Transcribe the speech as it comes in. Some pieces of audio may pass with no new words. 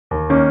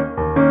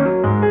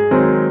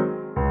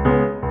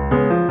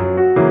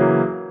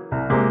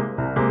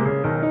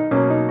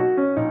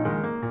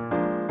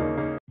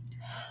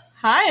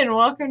and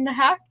welcome to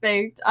Half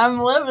Baked. I'm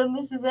Liv and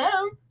this is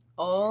Em.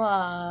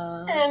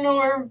 Hola. And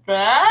we're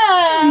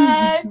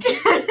back.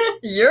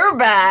 You're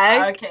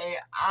back. Okay,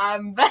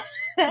 I'm back.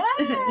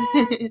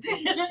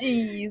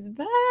 She's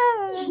back.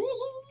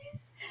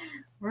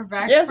 We're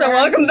back. Yes, and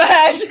welcome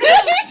back.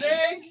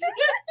 Thanks.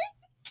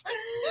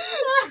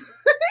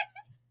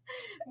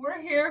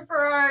 We're here for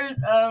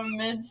our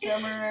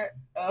midsummer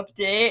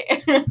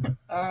update.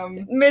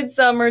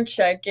 Midsummer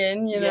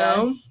check-in, you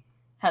know.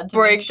 Had to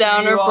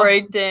Breakdown make sure or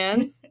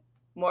breakdance.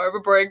 More of a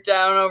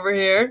breakdown over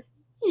here.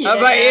 Yeah. How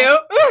about you?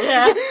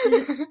 Yeah,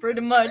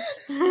 pretty much.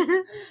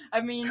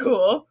 I mean,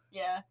 Cool.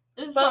 Yeah.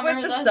 This But summer,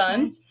 with the that's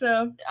sun, nice.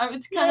 so.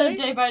 It's kind of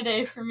day by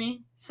day for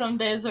me. Some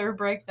days are a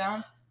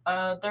breakdown.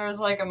 There was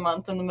like a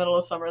month in the middle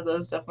of summer that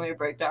was definitely a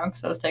breakdown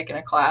because I was taking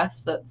a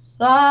class that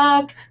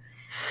sucked.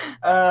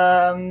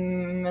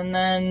 And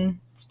then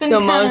it's been So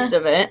kinda, most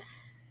of it.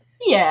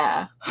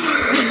 Yeah.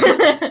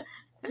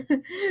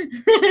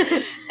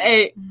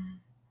 Hey,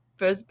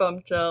 fist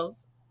bump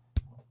chills.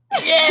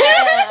 Yeah!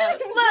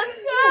 Let's go!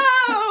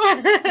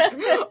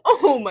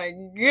 Oh my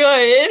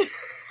god.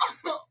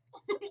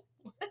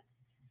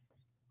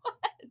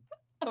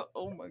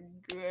 Oh my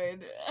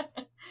god.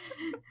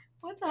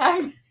 What's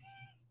happening?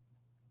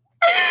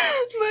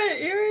 My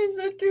earrings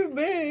are too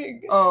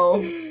big.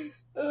 Oh.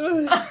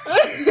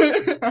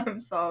 I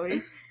I'm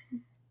sorry.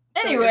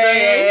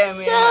 Anyway,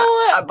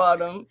 I bought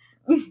them.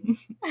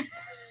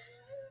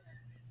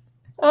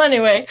 Well,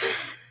 anyway,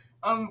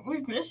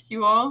 we've missed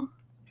you all.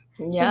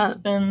 Yeah. It's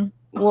been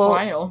a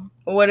while.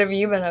 What have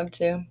you been up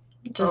to?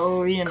 Just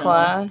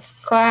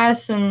class?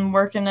 Class and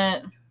working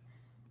at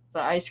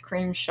the ice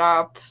cream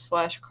shop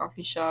 /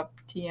 coffee shop,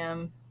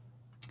 TM.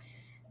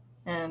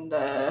 And,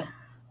 I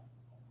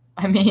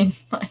mean,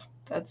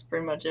 that's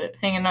pretty much it.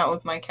 Hanging out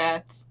with my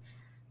cats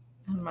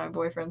and my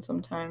boyfriend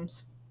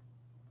sometimes.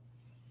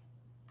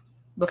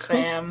 The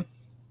fam.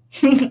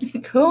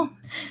 Cool.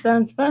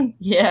 Sounds fun.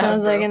 Yeah.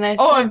 Sounds like a nice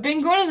time. time. I've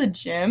been going to the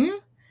gym.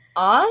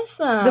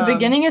 Awesome. The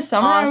beginning of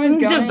summer, I was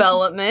going.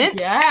 Development.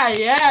 Yeah,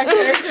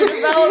 character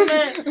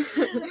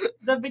development.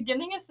 The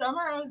beginning of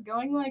summer, I was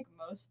going like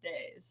most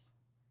days.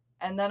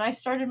 And then I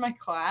started my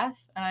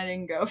class, and I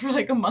didn't go for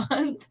like a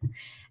month.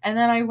 And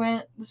then I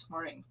went this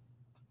morning.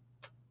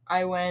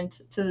 I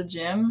went to the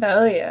gym.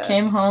 Hell yeah.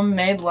 Came home,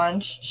 made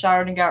lunch,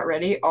 showered, and got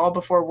ready, all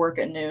before work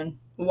at noon.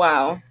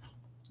 Wow.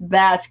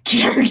 That's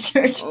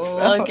character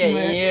development. Look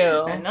at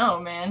you. I know,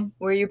 man.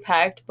 Were you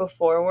packed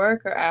before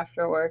work or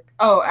after work?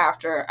 Oh,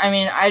 after. I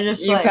mean, I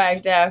just You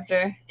packed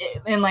after?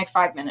 In like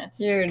 5 minutes.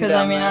 You're Because,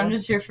 I mean, I'm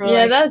just here for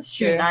that's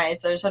 2 true.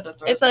 nights. I just had to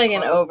throw It's some like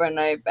clothes. An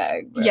overnight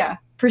bag, bro. Yeah,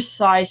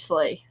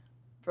 precisely.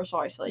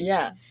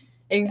 Yeah,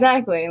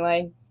 exactly.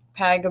 Like,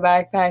 pack a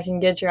backpack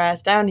and get your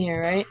ass down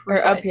here, right?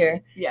 Precisely. Or up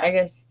here. Yeah. I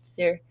guess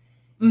here.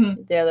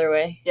 Mm-hmm. The other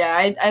way.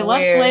 Yeah, I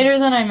left later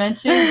than I meant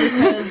to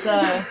because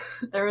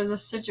there was a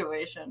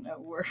situation at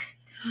work.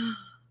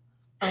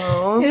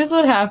 Oh. Here's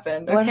what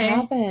happened, okay? What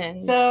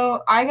happened?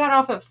 So, I got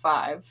off at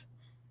 5.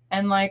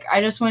 And, like,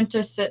 I just went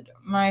to sit.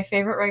 My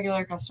favorite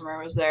regular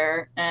customer was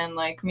there. And,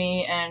 like,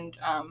 me and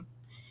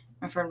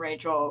my friend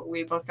Rachel,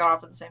 we both got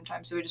off at the same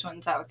time. So, we just went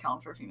and sat with Kellen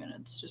for a few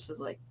minutes. Just to,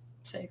 like,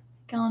 say,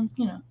 Kellen,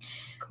 you know.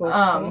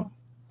 Cool.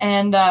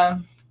 And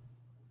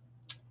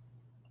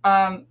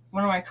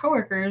one of my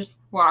coworkers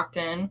walked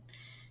in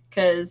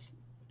because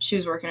she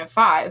was working at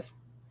 5.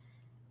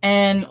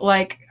 And,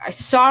 like, I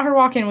saw her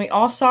walk in. We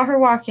all saw her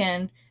walk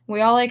in.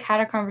 We all, like, had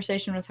a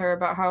conversation with her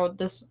about how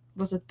this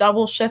was a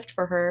double shift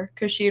for her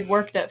because she had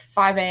worked at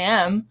 5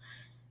 a.m.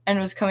 and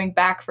was coming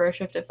back for a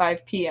shift at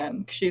 5 p.m.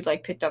 because she'd,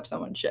 like, picked up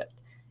someone's shift.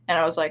 And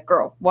I was like,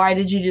 girl, why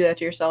did you do that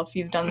to yourself?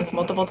 You've done this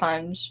multiple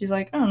times. She's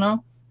like, I don't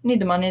know. I need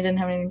the money. I didn't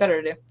have anything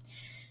better to do.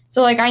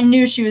 So, like, I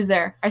knew she was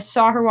there. I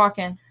saw her walk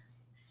in.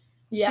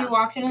 Yeah. She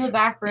walked into the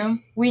back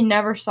room. We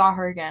never saw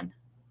her again.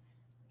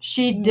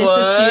 She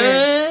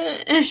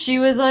disappeared. What? She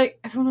was like,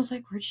 everyone was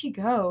like, where'd she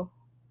go?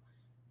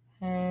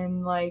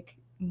 And, like,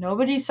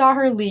 nobody saw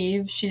her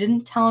leave. She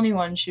didn't tell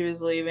anyone she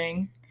was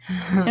leaving.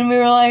 And we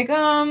were like,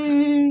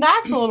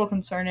 that's a little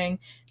concerning.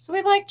 So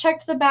we, like,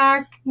 checked the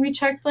back. We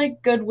checked,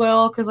 like,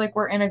 Goodwill, because, like,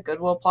 we're in a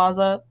Goodwill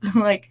plaza.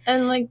 Like,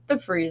 and, like, the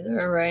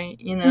freezer, right?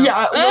 You know?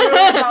 Yeah, literally,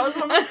 that was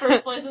one of the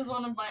first places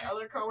one of my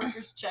other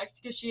coworkers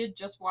checked, because she had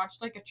just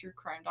watched, like, a true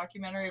crime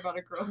documentary about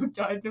a girl who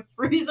died in a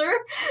freezer.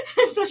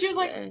 And so she was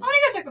like, I'm gonna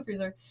go check the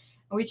freezer.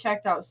 And we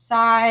checked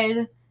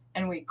outside,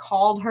 and we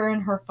called her,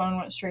 and her phone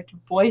went straight to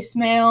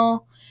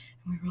voicemail.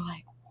 And we were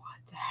like, what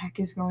the heck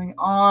is going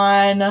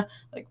on?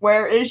 Like,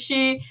 where is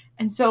she?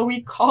 And so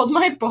we called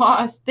my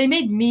boss. They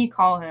made me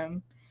call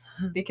him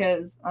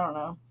because, I don't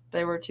know,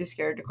 they were too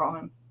scared to call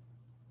him.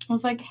 I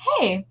was like,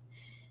 hey,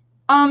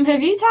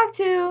 have you talked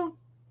to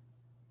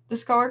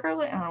this coworker?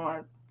 I don't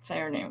want to say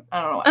her name.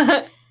 I don't know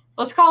what.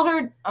 Let's call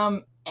her,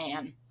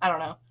 Anne. I don't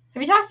know.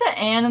 Have you talked to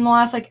Anne in the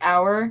last, like,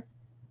 hour?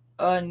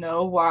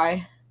 No,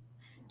 why?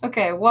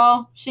 Okay,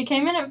 well, she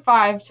came in at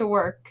 5 to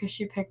work because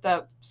she picked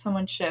up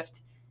someone's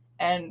shift,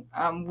 and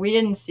we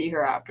didn't see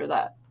her after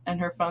that, and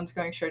her phone's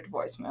going straight to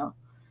voicemail.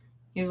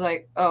 He was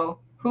like, oh,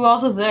 who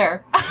else is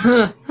there?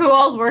 Who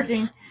else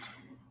working?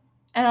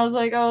 And I was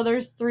like, oh,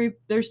 there's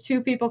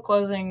 2 people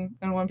closing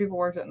and 1 people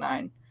works at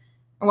 9.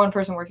 Or 1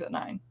 person works at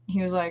 9.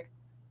 He was like,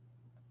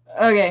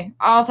 okay,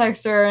 I'll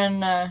text her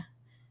and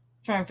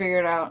try and figure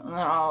it out, and then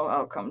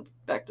I'll come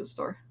back to the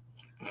store.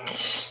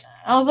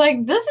 I was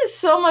like, this is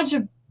so much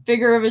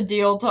bigger of a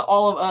deal to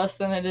all of us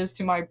than it is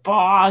to my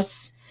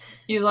boss.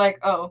 He was like,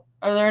 oh,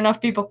 are there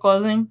enough people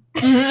closing?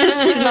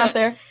 She's not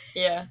there.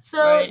 Yeah.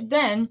 So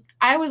then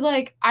I was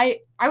like, I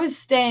was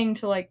staying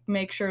to like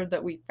make sure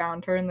that we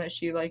found her and that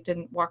she like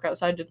didn't walk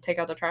outside to take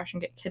out the trash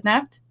and get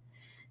kidnapped.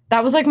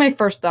 That was like my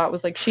first thought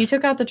was like, she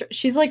took out the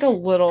she's like a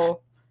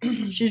little,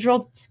 she's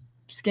real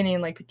skinny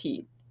and like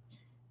petite.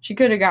 She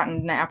could have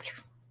gotten napped.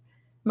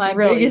 My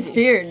biggest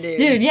fear, dude.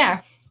 Dude,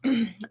 yeah.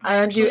 I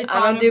don't do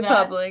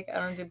public. I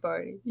don't do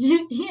parties.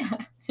 Yeah.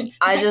 Exactly.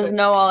 I just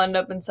know I'll end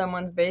up in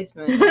someone's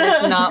basement.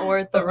 It's not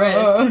worth the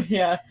risk.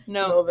 Yeah.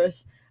 No.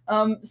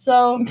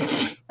 So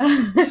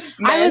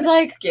I was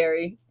like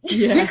scary.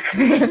 Yeah.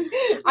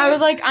 I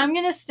was like, I'm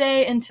gonna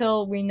stay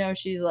until we know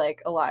she's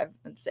like alive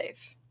and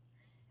safe.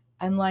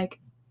 And like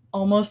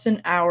almost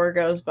an hour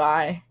goes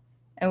by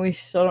and we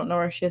still don't know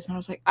where she is. And I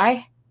was like,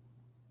 I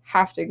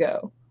have to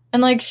go.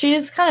 And like she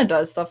just kind of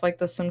does stuff like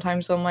this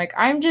sometimes. So I'm like,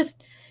 I'm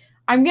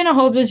gonna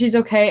hope that she's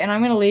okay and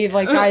I'm gonna leave.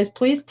 Like, guys,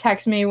 please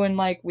text me when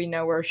like we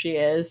know where she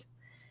is.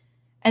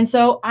 And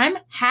so I'm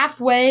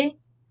halfway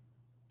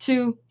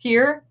to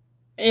here.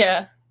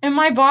 Yeah. And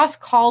my boss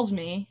calls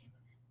me.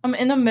 I'm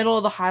in the middle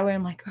of the highway.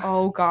 I'm like,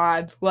 oh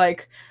God,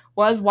 like,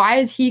 why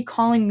is he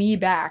calling me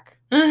back?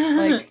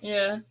 Like,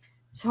 yeah.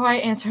 So I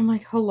answer. I'm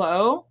like,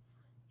 hello?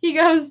 He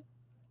goes,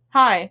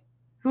 hi,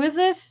 who is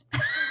this? I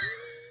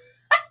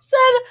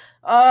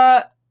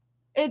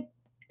said,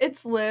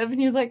 it's Liv. And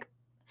he was like,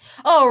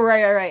 oh,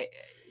 right.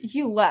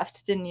 You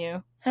left, didn't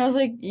you? And I was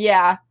like,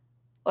 yeah,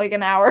 like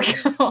an hour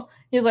ago.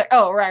 He was like,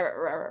 oh, right.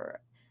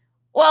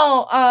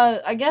 Well,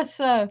 I guess,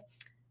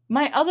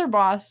 my other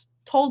boss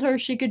told her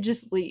she could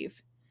just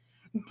leave.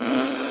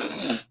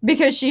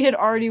 Because she had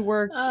already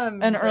worked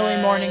an early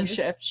morning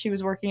shift. She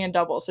was working a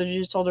double, so she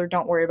just told her,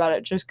 don't worry about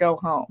it, just go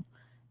home.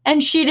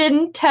 And she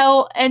didn't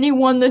tell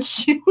anyone that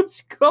she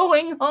was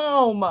going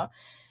home.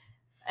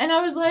 And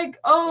I was like,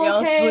 oh,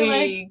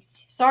 okay, like,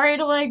 sorry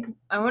to, like,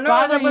 I wonder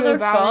bother what you with her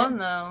about phone, it.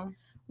 Though.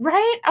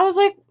 Right? I was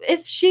like,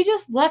 if she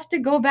just left to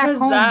go back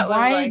home,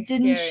 why like,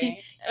 didn't scary. she?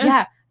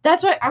 Yeah,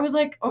 that's what I was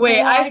like, okay,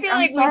 wait, well, I feel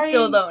like we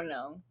still don't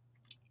know.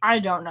 I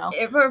don't know.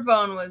 If her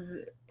phone was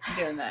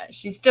doing that,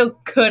 she still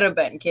could have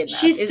been kidnapped.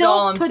 She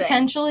still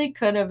potentially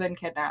could have been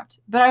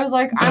kidnapped. But I was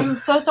like, I'm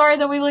so sorry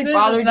that we like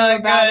bothered you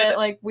about it.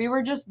 Like, we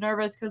were just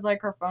nervous because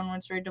like her phone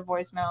went straight to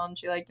voicemail and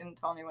she like didn't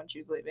tell anyone she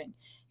was leaving.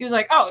 He was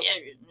like, oh yeah,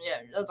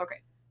 that's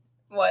okay.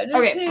 Why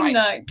does he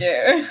not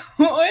care?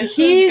 What is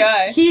this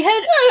guy? He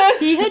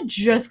had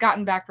just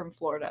gotten back from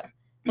Florida.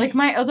 Like,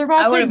 my other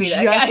boss had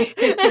just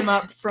picked him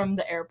up from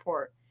the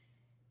airport.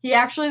 He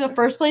actually, the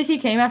first place he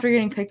came after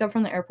getting picked up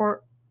from the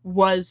airport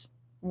was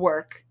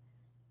work.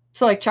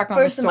 To, like, check on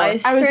the store.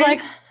 I was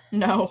like,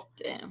 no.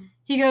 Damn.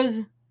 He goes,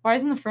 why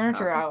isn't the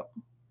furniture out?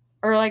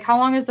 Or, like, how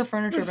long has the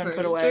furniture been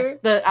put away?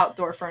 The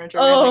outdoor furniture.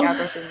 Oh.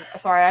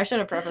 Sorry, I should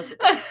have prefaced with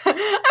that. I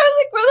was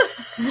like, where the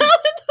hell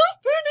did the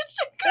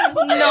furniture go? There's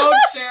no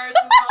chairs in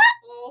the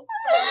whole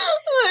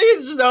store.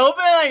 It's just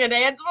open like a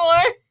dance floor?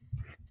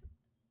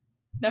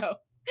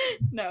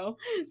 No.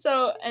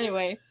 So,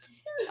 anyway.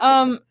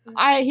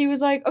 He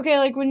was like, okay,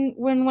 like, when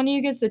one of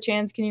you gets the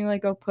chance, can you,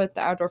 like, go put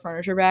the outdoor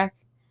furniture back?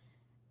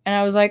 And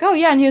I was like, oh,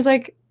 yeah. And he was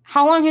like,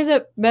 how long has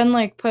it been,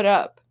 like, put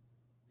up?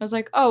 I was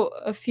like, oh,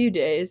 a few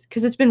days.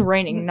 Because it's been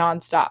raining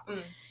nonstop.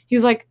 He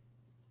was like,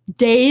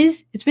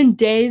 days? It's been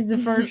days the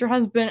furniture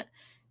has been...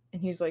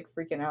 And he's, like,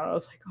 freaking out. I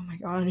was like, oh, my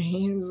God. And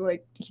he was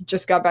like, he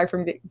just got back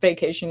from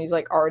vacation. He's,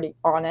 like, already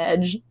on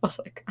edge. I was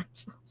like, I'm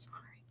so sorry.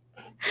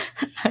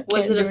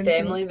 Was it a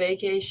family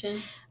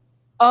vacation?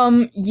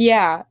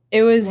 Yeah.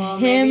 It was him.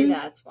 Maybe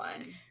that's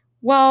why.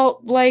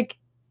 Well, like...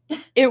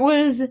 It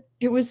was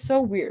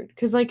so weird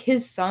because like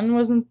his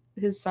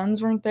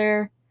sons weren't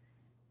there.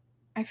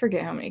 I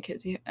forget how many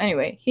kids he had.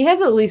 Anyway, he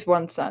has at least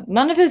one son.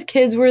 None of his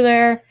kids were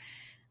there.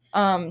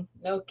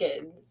 No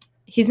kids.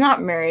 He's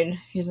not married.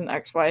 He's an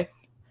ex-wife.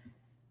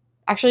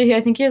 Actually,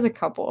 I think he has a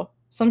couple.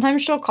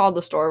 Sometimes she'll call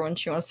the store when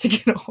she wants to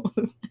get a hold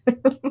of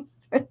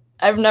him.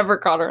 I've never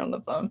caught her on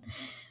the phone.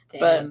 Damn.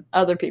 But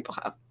other people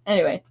have.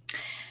 Anyway,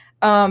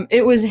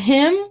 it was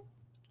him,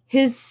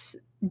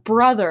 his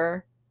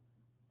brother,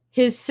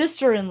 his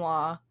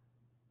sister-in-law,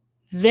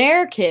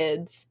 their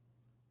kids,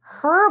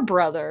 her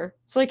brother,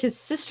 it's like his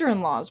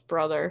sister-in-law's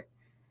brother,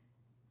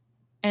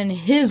 and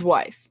his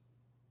wife.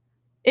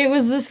 It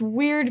was this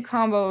weird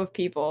combo of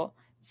people.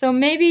 So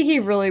maybe he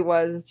really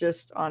was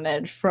just on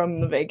edge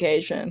from the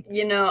vacation.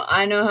 You know,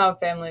 I know how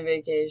family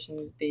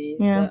vacations be.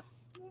 Yeah.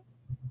 So.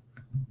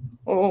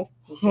 Oh.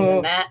 You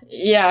seen that?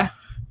 Yeah.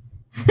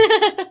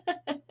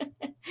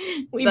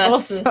 We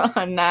both saw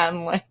that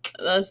and like...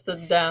 That's the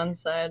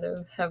downside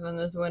of having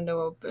this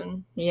window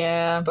open.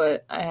 Yeah.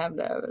 But I have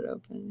to have it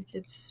open.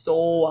 It's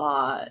so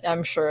hot.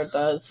 I'm sure it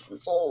does.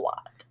 So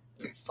hot.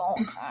 So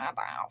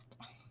about.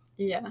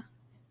 Yeah.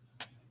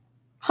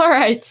 All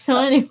right. So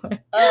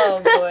anyway,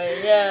 Oh boy,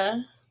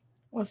 yeah.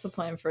 what's the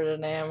plan for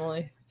today,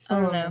 Emily? I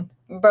don't know.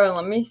 Bro,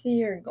 let me see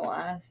your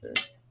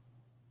glasses.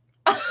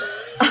 Why?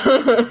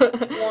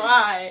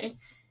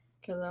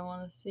 Because I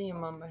want to see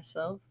them on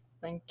myself.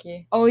 Thank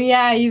you. Oh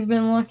yeah, you've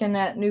been looking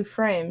at new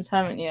frames,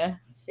 haven't you?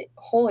 See,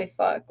 holy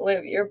fuck,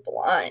 Liv, you're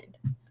blind.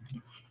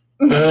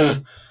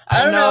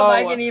 I don't know if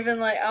I can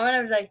even I'm gonna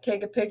have to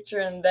take a picture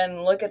and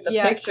then look at the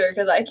picture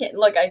because I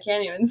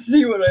can't even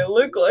see what I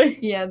look like.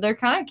 Yeah, they're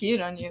kind of cute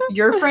on you.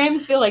 Your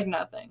frames feel like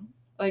nothing.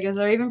 Like, is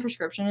there even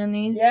prescription in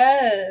these?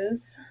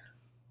 Yes.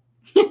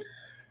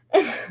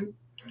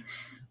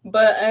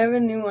 But I have a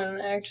new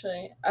one,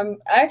 actually. I'm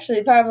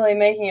actually probably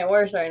making it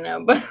worse right now,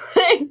 but,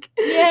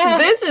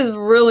 this is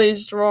really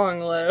strong,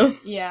 Liv.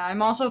 Yeah,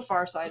 I'm also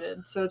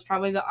farsighted, so it's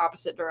probably the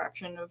opposite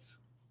direction of,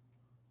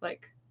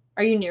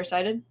 are you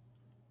nearsighted?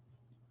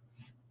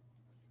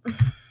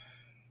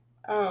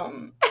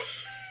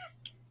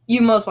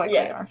 You most likely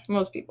are.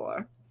 Most people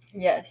are.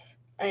 Yes,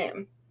 I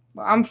am.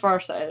 Well, I'm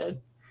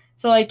farsighted.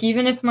 So,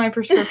 even if my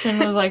prescription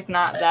was,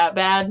 not that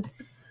bad,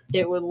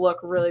 it would look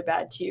really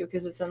bad to you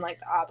because it's in, the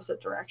opposite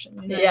direction.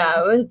 You know?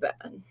 Yeah, it was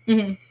bad.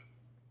 Mm-hmm.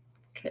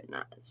 Could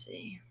not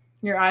see.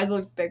 Your eyes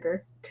look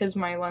bigger because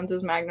my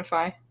lenses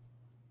magnify.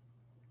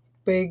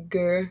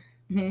 Bigger.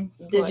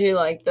 Mm-hmm. Did you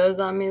like those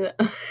on me?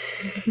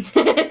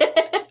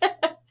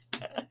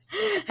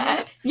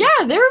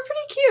 Yeah, they were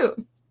pretty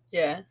cute.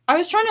 Yeah. I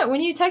was trying to,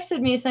 when you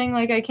texted me saying,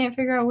 I can't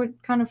figure out what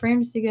kind of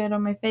frames to get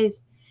on my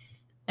face.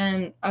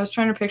 And I was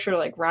trying to picture,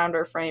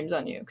 rounder frames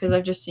on you because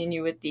I've just seen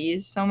you with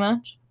these so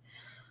much.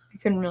 I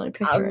couldn't really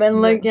picture I've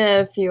been looking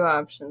at a few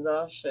options.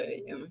 I'll show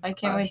you. I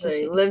can't wait to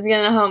see. Liv's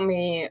gonna help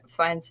me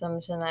find some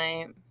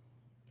tonight.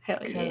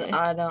 Hell yeah.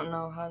 I don't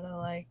know how to,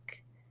 I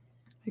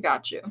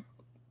got you.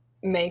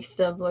 Make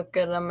stuff look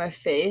good on my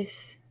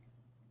face.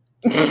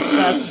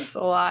 That's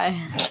a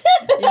lie.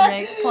 You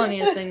make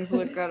plenty of things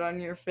look good on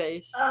your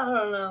face. I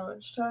don't know what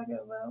you're talking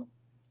about.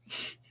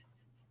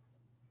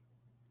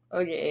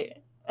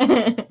 Okay.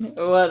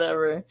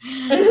 Whatever.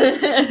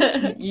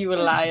 You a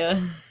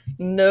liar.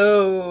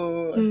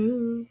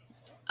 No.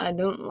 I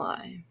don't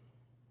lie.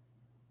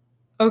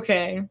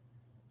 Okay.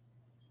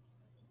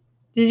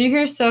 Did you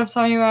hear stuff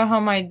talking about how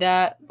my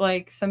dad,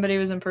 somebody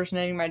was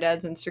impersonating my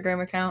dad's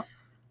Instagram account?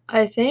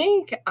 I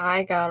think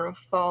I got a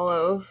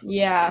follow.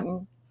 Yeah.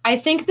 I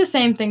think the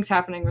same thing's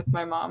happening with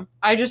my mom.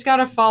 I just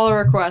got a follow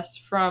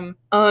request from...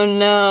 Oh,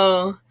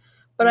 no.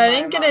 But I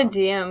didn't get a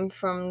DM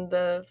from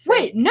the...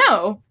 Wait,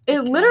 no.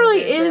 It literally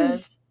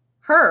is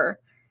her.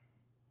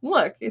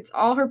 Look, it's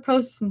all her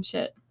posts and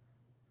shit.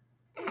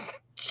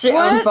 She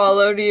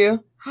unfollowed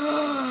you?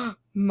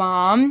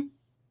 Mom,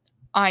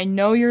 I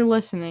know you're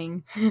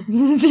listening.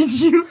 Did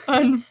you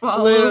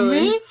unfollow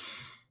me?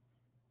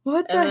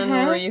 What the heck? And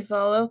then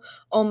refollow?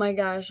 Oh my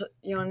gosh,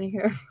 you want to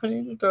hear a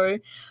funny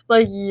story?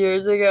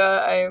 Years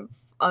ago, I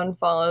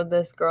unfollowed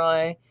this girl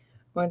I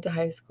went to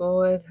high school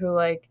with who,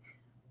 our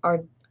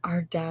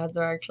dads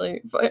are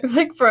actually,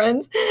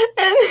 friends.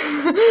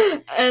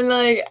 And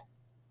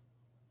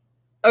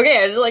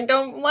okay, I just,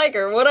 don't like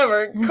her,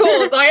 whatever, cool.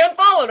 So I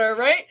unfollowed her,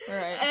 right?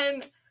 Right.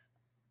 And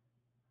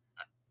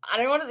I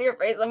didn't want to see her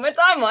face on my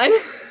timeline.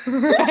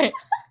 Right.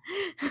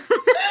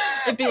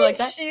 It'd be like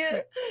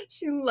that.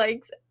 She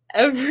likes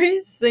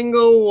every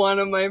single one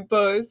of my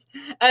posts,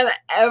 and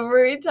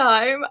every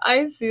time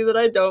I see that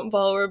I don't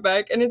follow her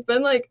back, and it's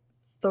been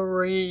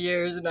 3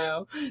 years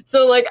now,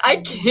 so I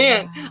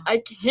can't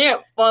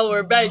follow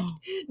her back.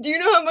 Do you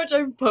know how much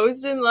I've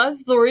posted in the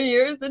last 3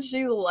 years that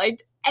she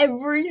liked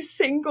every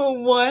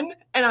single one,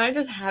 and I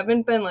just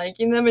haven't been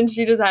liking them, and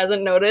she just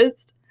hasn't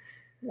noticed?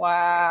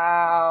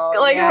 Wow.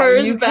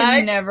 Hers you back.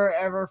 Can never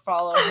ever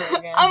follow her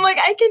again. I'm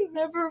I can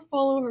never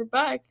follow her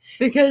back.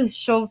 Because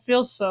she'll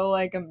feel so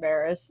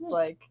embarrassed, she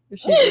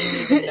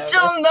didn't even notice.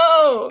 She'll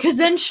know. Because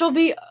then she'll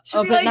be up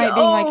at night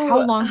being how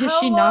long has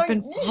she not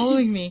been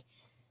following me?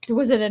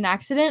 Was it an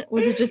accident?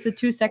 Was it just a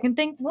 2-second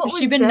thing? What has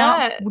she been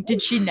that?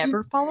 Did she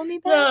never follow me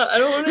back? Yeah, I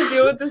don't want to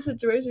deal with this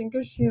situation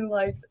because she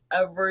likes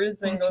every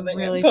single thing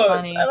really I post.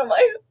 Funny. And I'm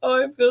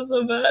I feel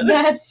so bad.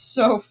 That's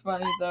so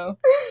funny though.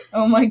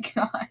 Oh my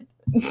god.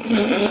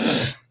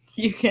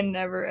 You can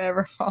never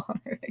ever follow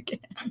her again.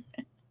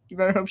 You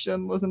better hope she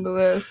doesn't listen to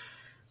this.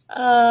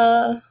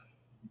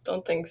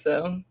 Don't think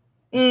so.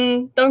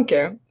 Don't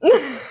care.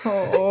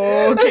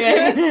 Oh,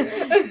 okay.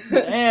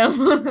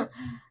 Damn.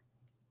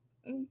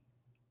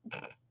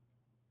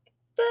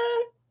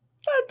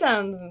 That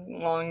town's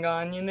long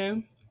gone, you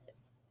know?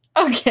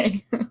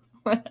 Okay.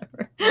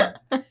 Whatever.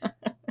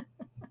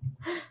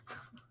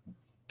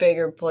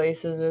 Bigger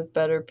places with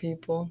better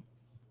people.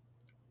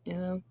 You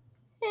know?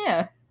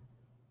 Yeah.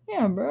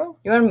 Yeah, bro.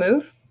 You want to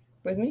move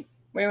with me?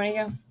 Where do you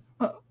want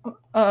to go?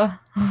 I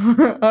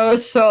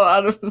was so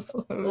out of the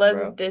blue.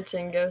 Let's ditch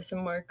and go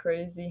somewhere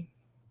crazy.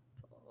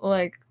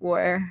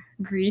 Where?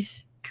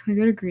 Greece? Can we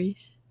go to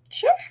Greece?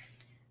 Sure.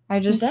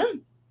 I'm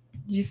down.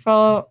 Did you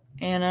follow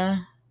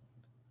Anna,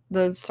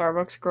 the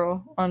Starbucks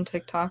girl, on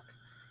TikTok?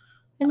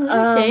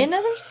 Another day,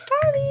 another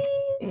Starly.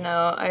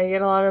 No, I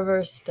get a lot of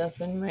her stuff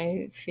in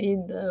my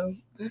feed though.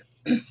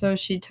 So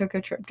she took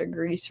a trip to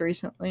Greece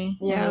recently.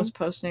 And Yeah. I was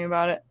posting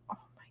about it. Oh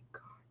my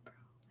god,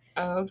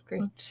 I love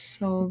Greece. it's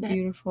so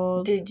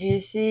beautiful. Did you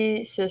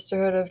see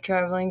Sisterhood of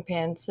Traveling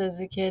Pants as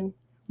a kid?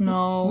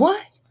 No.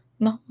 What?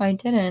 No, I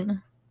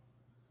didn't.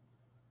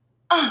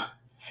 Oh,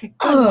 it's a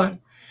good one.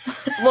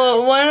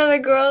 Well, one of the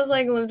girls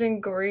like lived in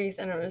Greece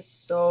and it was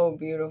so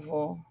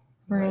beautiful.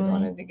 I always Really?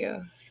 wanted to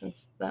go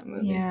since that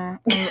movie. Yeah.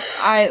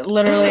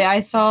 I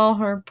saw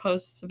her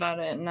posts about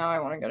it and now I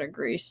want to go to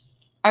Greece.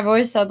 I've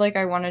always said like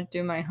I want to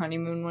do my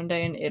honeymoon one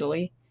day in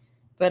Italy,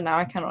 but now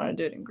I kind of want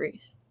to do it in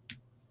Greece.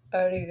 I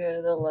already go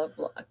to the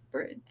Lovelock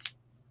Bridge.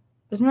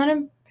 Isn't that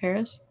in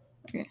Paris?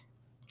 Okay.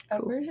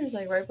 That bridge is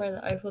like right by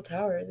the Eiffel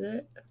Tower, is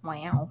it?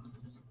 Wow.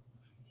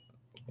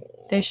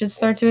 They should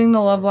start doing the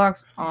love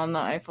locks on the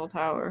Eiffel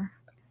Tower.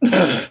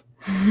 The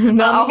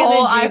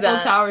whole Eiffel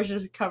Tower is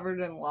just covered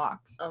in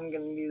locks. I'm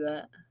gonna do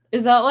that.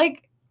 Is that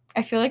like?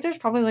 I feel like there's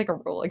probably like a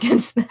rule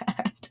against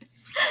that.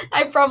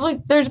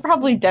 There's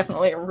probably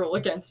definitely a rule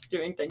against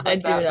doing things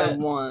like that. I do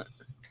what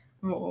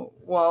I want.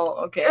 Well,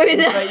 okay,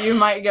 but you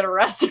might get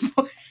arrested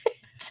for it.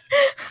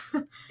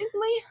 It's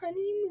my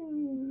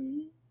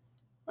honeymoon.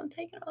 I'm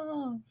taking it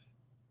off.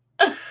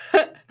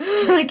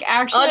 Like,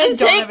 actually, I'll just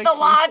take the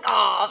lock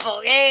off,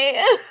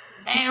 okay?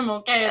 Damn,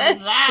 okay, if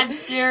it's that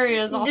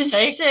serious, I'll Just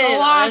take shit, the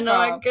lock I know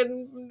off. I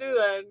couldn't do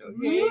that,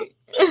 okay?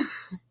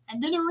 I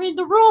didn't read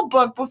the rule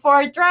book before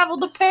I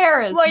traveled to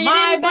Paris. Well, you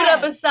didn't put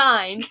up bad. a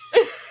sign.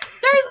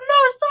 There's no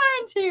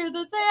signs here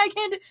that say I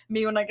can't do.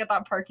 Me when I get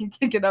that parking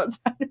ticket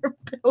outside our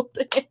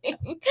building. I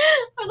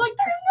was like,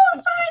 there's no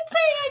sign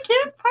saying I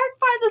can't park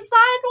by the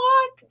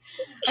sidewalk.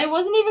 I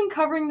wasn't even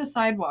covering the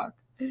sidewalk.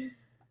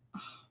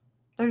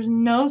 There's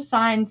no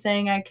sign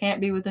saying I can't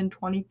be within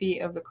 20 feet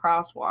of the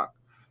crosswalk.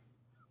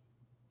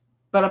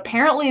 But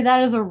apparently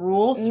that is a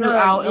rule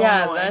throughout Illinois.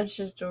 Yeah, that's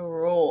just a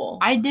rule.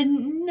 I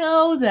didn't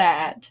know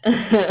that.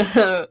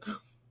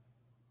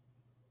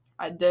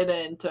 I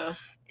didn't.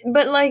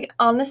 But, like,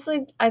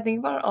 honestly, I think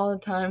about it all the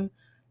time.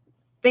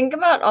 Think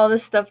about all the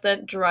stuff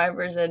that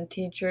drivers and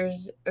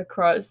teachers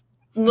across,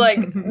 like,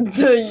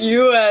 the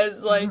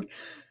U.S., like,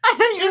 I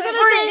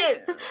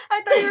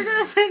thought you were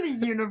gonna say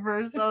the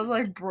universe. I was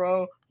like,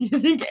 bro, you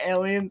think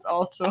aliens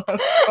also have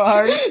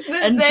cars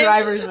and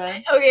drivers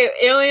in? Okay,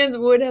 aliens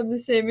would have the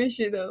same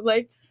issue, though.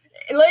 Like...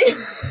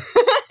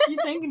 You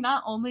think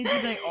not only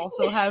do they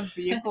also have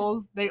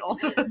vehicles, they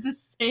also have the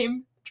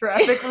same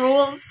traffic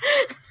rules?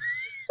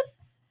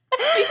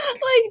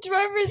 Like,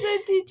 drivers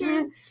and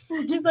teachers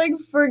just, like,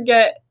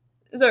 forget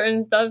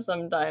certain stuff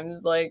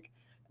sometimes. Like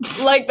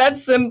that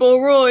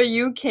simple rule,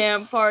 you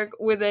can't park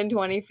within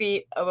 20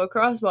 feet of a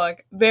crosswalk.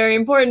 Very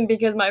important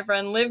because my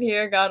friend Liv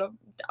here got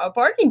a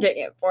parking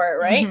ticket for it,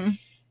 right?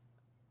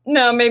 Mm-hmm.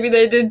 No, maybe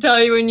they did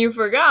tell you and you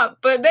forgot,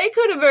 but they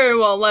could have very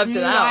well left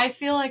it out. I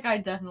feel like I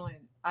don't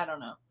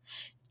know.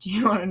 Do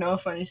you want to know a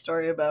funny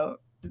story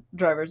about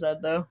driver's ed,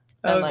 though?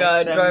 Oh,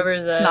 God,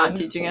 driver's ed. Not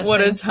teaching us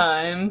What things. a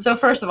time. So,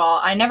 first of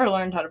all, I never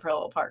learned how to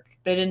parallel park.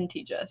 They didn't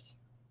teach us.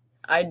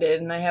 I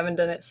did, and I haven't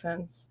done it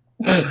since.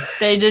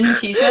 They didn't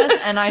teach us,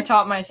 and I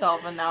taught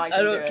myself, and now I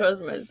can do it. I don't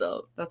trust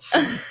myself. That's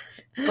funny.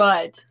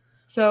 But,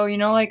 so, you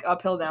know, like,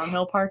 uphill,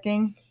 downhill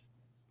parking?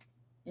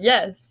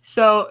 Yes.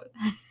 So,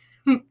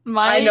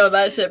 I know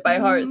that shit by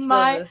heart still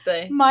to this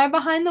day. My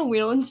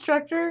behind-the-wheel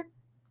instructor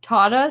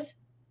taught us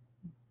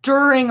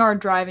during our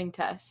driving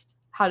test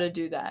how to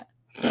do that.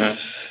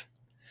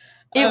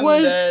 It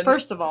was, dead.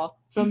 First of all,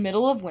 the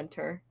middle of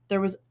winter. There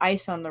was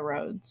ice on the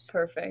roads.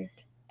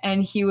 Perfect.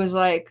 And he was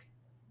like,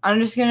 I'm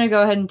just going to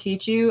go ahead and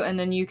teach you, and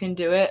then you can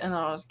do it, and then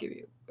I'll just give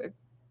you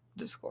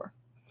the score.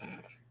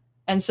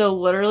 And so,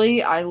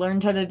 literally, I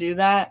learned how to do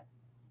that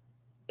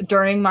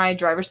during my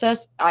driver's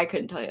test. I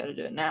couldn't tell you how to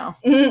do it now.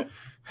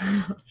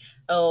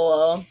 Oh,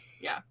 well.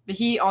 Yeah, but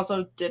he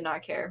also did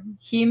not care.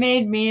 He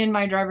made me and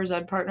my driver's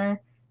ed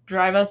partner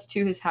drive us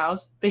to his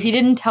house, but he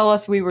didn't tell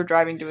us we were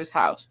driving to his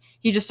house.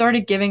 He just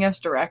started giving us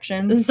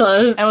directions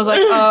and was like,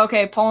 oh,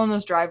 okay, pull in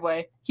this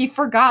driveway. He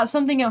forgot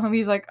something at home. He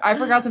was like, I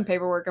forgot some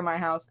paperwork in my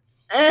house.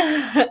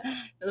 Let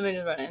me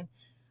just run in.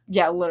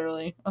 Yeah,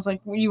 literally. I was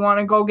like, you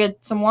want to go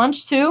get some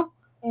lunch too?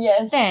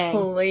 Yes, Dang.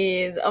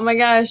 Please. Oh my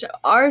gosh,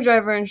 our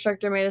driver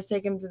instructor made us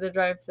take him to the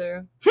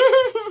drive-thru.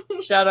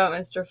 Shout out,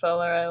 Mr.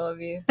 Feller, I love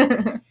you.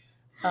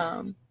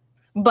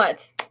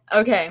 But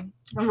okay,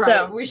 right,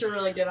 so we should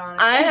really get on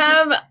it.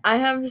 I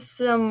have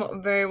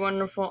some very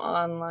wonderful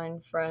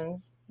online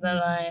friends that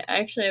I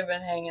actually have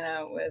been hanging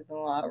out with a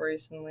lot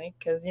recently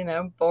because, you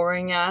know,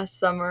 boring ass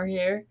summer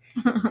here.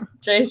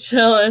 J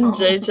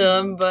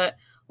Chill, but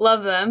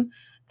love them.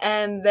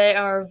 And they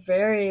are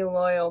very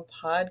loyal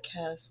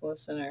podcast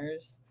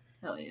listeners.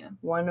 Hell yeah.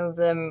 One of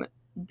them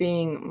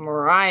being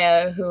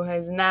Mariah, who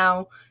has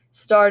now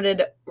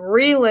started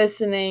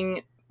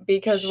re-listening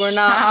because we're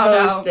not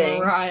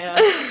hosting. Out, Mariah.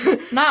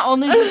 Not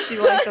only does she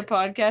like the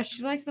podcast,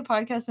 she likes the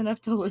podcast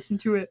enough to listen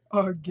to it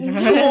again.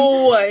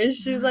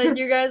 Twice. She's like,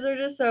 you guys are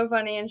just so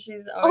funny, and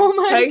she's always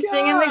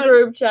texting in the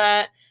group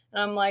chat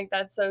And I'm like,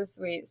 that's so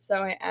sweet.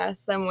 So I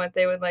asked them what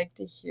they would like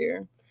to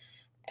hear.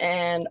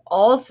 And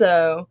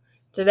also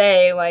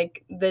today,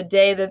 like the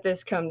day that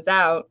this comes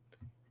out,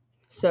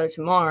 so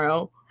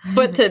tomorrow,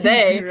 but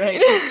today,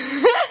 Right.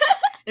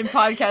 In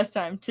podcast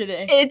time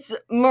today. it's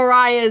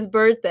Mariah's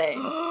birthday.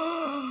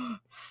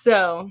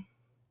 So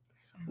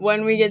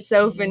when we get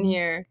Soph in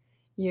here,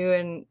 you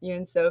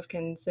and Soph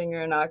can sing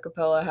her an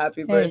acapella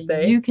happy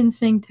birthday. You can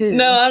sing too.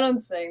 No, I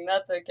don't sing.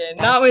 That's okay.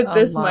 That's Not with a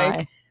this lie.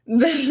 mic.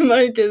 This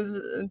mic is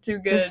too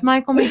good. This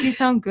mic will make you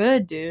sound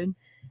good, dude.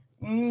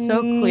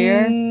 So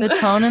clear. The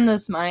tone in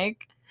this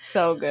mic,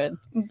 so good.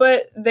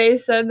 But they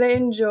said they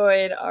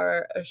enjoyed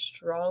our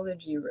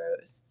astrology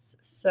roasts.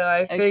 So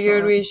I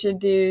figured we should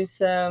do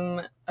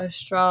some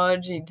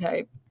astrology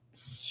type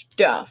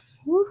stuff.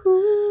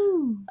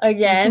 Woohoo!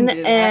 Again, We can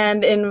do that.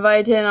 and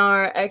invite in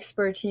our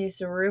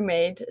expertise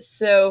roommate,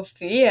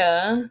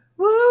 Sophia.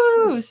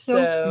 Woo!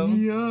 So,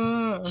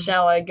 Sophia.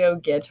 Shall I go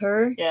get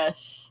her?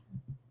 Yes.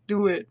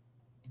 Do it.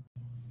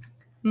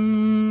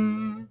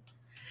 1,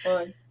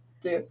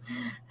 2.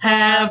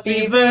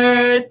 Happy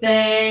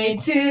birthday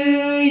to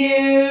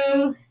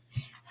you.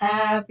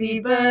 Happy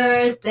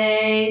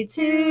birthday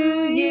to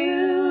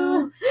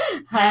you.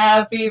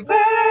 Happy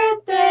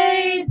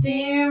birthday,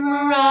 dear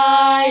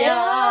Mariah.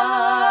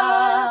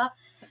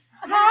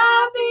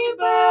 Happy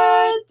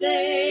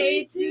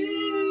birthday to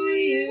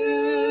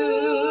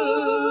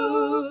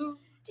you.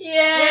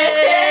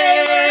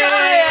 Yay,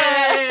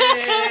 Mariah!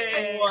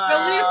 Wow.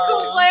 Feliz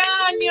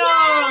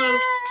cumpleaños!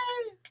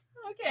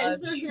 Okay, A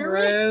so here we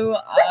true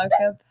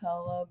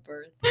acapella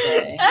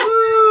birthday.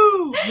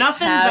 Woo!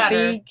 Nothing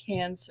Happy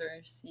cancer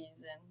season.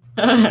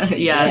 better.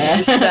 You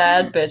Yes.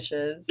 sad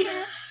bitches.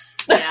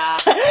 Yeah.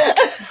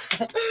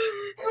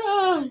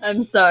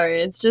 I'm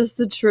sorry, it's just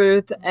the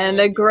truth and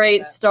a Yeah,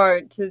 great yeah.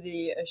 start to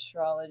the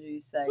astrology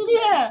segment.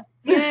 Yeah.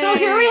 So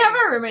here we have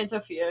our roommate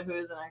Sophia, who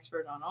is an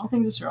expert on all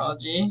things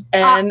astrology.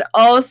 And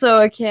also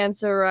a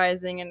Cancer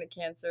rising and a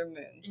Cancer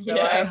moon. So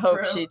Yeah, I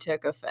hope bro. she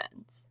took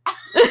offense.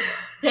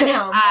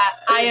 Damn.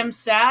 I am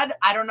sad.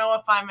 I don't know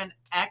if I'm an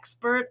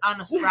expert on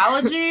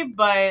astrology,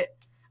 but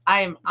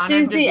I am honored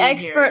She's to the be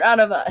expert here. out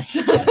of us.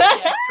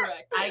 Yes,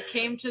 correct. I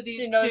came to these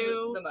She knows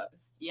two. the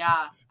most.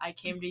 Yeah, I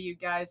came to you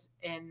guys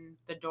in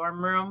the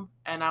dorm room,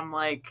 and I'm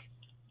like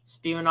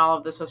spewing all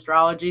of this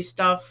astrology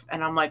stuff,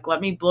 and I'm like,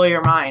 let me blow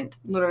your mind.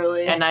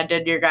 Literally. And I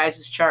did your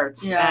guys'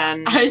 charts, yeah.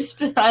 and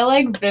I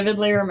like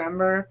vividly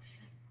remember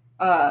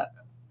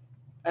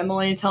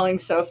Emily telling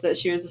Soph that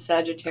she was a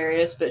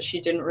Sagittarius, but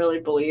she didn't really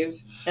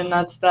believe in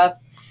that stuff.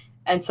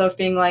 And Soph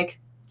being like,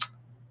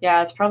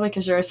 yeah, it's probably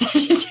because you're a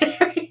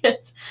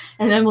Sagittarius.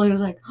 And Emily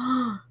was like,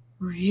 oh,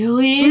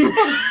 really?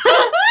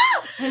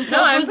 And No, Soph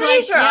I'm was pretty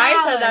like, sure I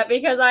yeah, said that like-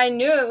 because I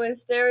knew it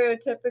was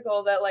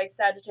stereotypical that like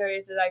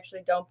Sagittarius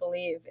actually don't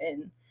believe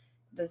in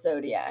the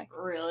zodiac.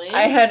 Really?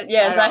 I had don't-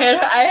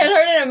 I had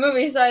heard in a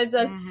movie, so I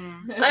said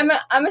Mhm.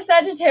 I'm a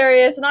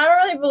Sagittarius and I don't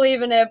really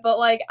believe in it, but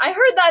like I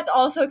heard that's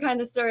also kind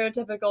of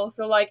stereotypical,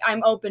 so like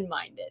I'm open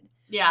minded.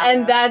 Yeah.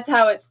 And that's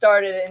how it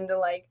started into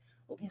like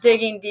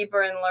digging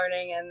deeper and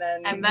learning and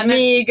then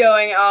me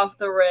going off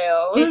the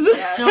rails.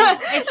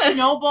 It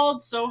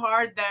snowballed so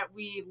hard that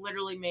we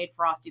literally made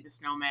Frosty the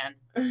Snowman.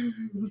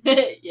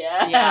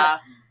 yeah. Yeah.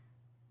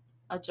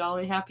 A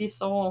jolly happy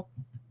soul.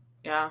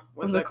 Yeah.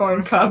 With a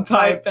corncob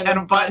pipe and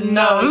a button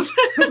nose.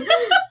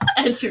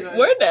 And to us.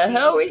 Where the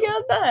hell we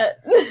got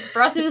that?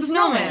 Frosty the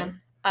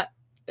Snowman.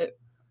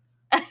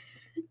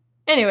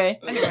 Anyway.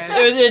 Anyway.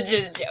 It was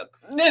just a joke.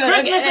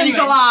 Christmas in Anyway.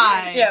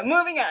 July. Yeah,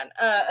 moving on.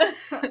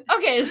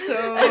 Okay,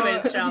 so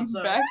Anyways,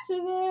 Chelsea. back to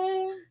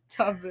the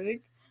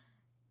topic.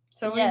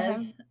 So we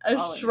have yes,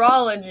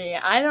 astrology.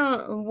 I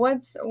don't.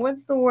 What's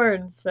the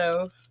word?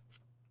 So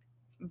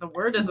The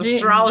word is Do-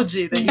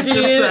 astrology that you do-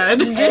 just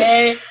said.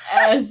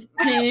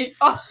 A-S-T.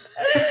 Oh.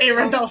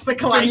 Iridocyclitis.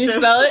 can you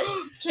spell it?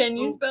 Can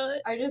you spell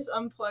it? I just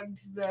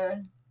unplugged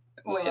the.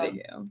 Way to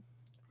go.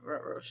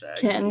 Rorschach.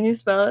 Can you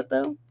spell it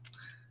though?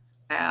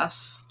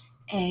 Ass.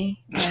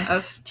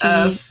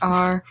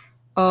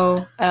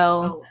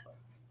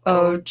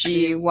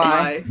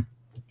 A-S-T-R-O-L-O-G-Y.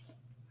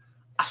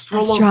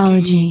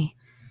 Astrology.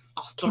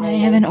 Can I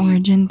have an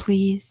origin,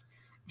 please?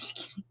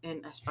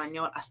 In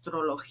español,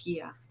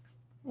 astrología,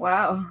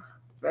 Wow.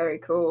 Very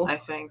cool. I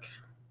think.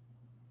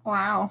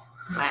 Wow.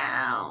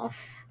 Wow.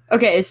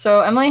 Okay,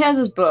 so Emily has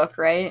this book,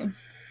 right?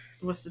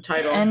 What's the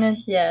title? And it,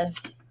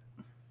 Yes.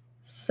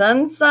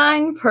 Sun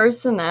sign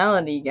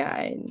personality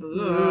guide.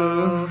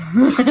 Ooh.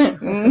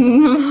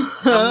 Mm.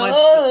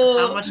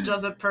 How much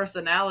does a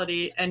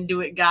personality and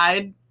do it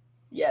guide?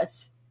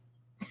 yes.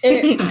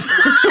 It-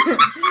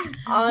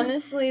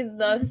 honestly,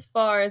 thus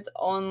far, it's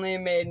only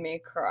made me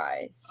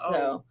cry.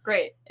 So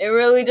Great. it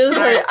really just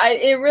hurt.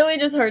 It really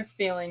just hurts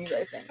feelings,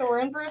 I think, So we're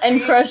in for a and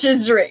treat.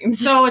 crushes dreams.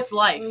 So it's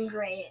life.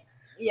 Great.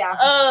 Yeah.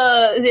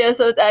 Yeah,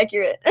 so it's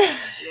accurate.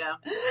 Yeah.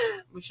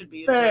 We should be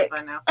used to it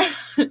by now.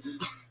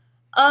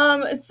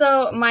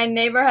 So my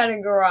neighbor had a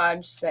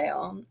garage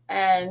sale,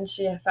 and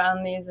she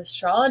found these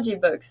astrology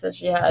books that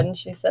she had, and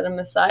she set them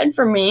aside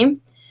for me.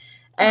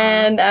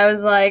 And I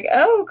was like,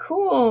 oh,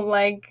 cool,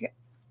 like,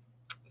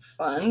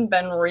 fun.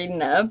 Been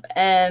reading up,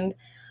 and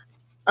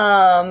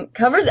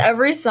covers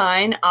every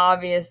sign,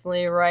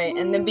 obviously, right?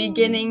 In the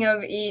beginning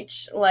of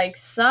each, like,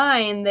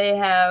 sign, they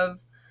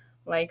have,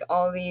 like,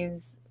 all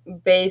these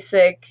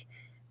basic,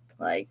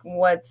 like,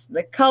 what's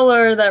the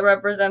color that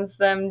represents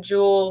them,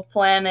 jewel,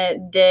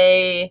 planet,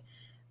 day,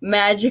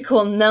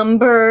 magical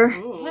number.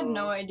 I had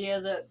no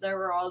idea that there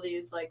were all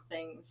these like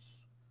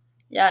things.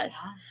 Yes.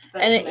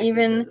 That And it connected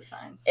even to the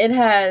signs. it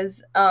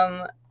has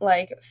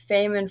like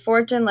fame and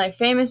fortune, like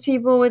famous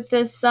people with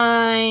this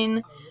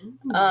sign.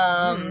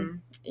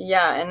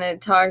 Yeah, and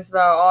it talks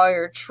about all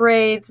your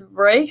traits,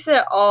 breaks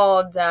it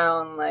all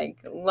down, like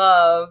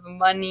love,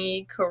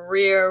 money,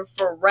 career,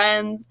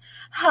 friends,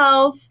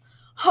 health,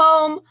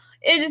 home.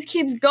 It just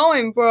keeps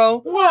going,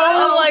 bro.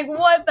 I'm like,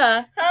 what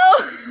the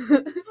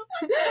hell?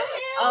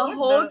 A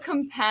whole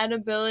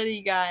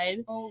compatibility guide.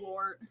 Oh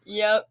Lord.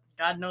 Yep.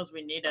 God knows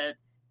we need it.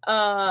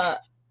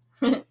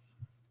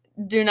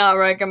 Do not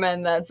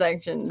recommend that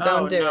section.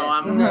 Don't do no, it.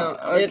 I'm No.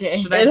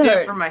 okay. Should I do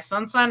hurt. it for my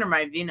sun sign or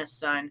my Venus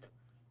sign?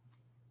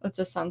 That's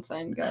a sun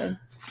sign guide.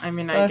 I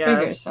mean, So I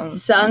figure guess.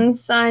 Sun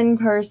sign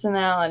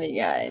personality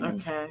guide.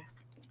 Okay.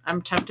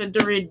 I'm tempted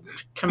to read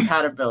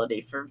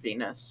compatibility for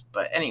Venus,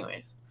 but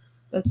anyways.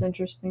 That's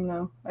interesting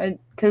though.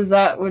 Because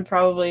that would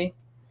probably.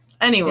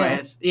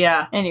 Anyways,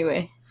 yeah.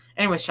 Anyway.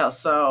 Anyways,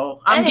 Chelsea,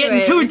 so I'm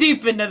getting too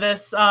deep into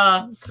this.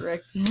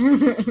 Correct.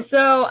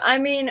 So, I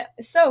mean,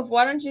 Soph,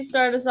 why don't you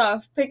start us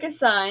off? Pick a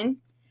sign.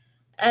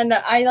 And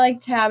I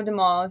like tabbed them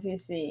all if you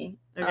see.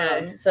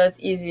 Okay. So it's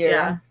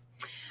easier.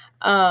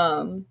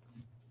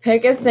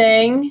 Pick a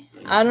thing.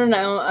 I don't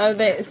know.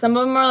 Some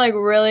of them are like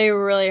really,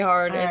 really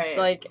hard. All It's right.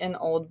 like an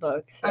old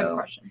book. So. I have a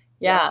question.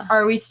 Yeah.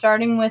 Are we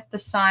starting with the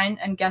sign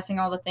and guessing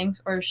all the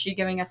things, or is she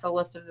giving us a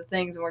list of the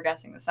things and we're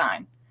guessing the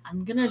sign?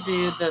 I'm gonna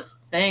do the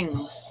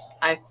things,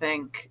 I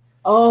think.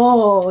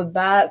 Oh,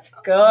 that's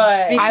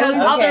good. Because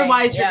Okay,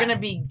 otherwise yeah. you're gonna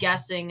be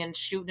guessing and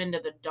shooting into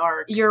the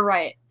dark. You're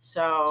right.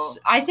 So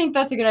I think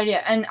that's a good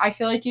idea, and I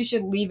feel like you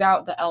should leave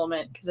out the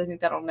element because I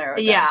think that'll narrow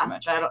it down too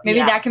much. Maybe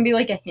that can be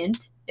like a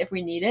hint if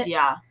we need it.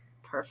 Yeah,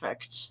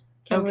 perfect.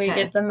 Can we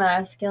get the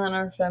masculine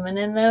or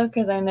feminine though?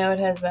 Because I know it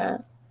has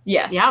that.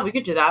 Yes. Yeah, we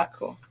could do that.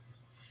 Cool.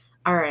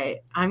 All right,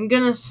 I'm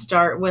gonna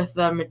start with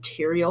the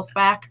material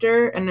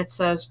factor, and it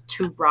says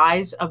to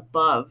rise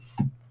above.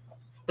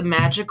 The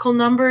magical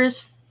number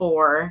is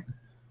 4.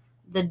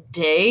 The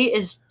day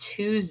is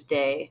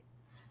Tuesday.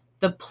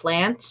 The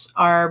plants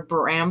are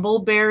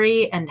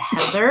brambleberry and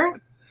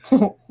heather.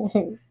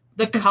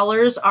 The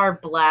colors are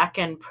black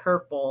and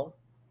purple.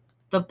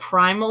 The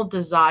primal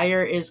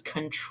desire is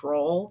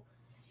control,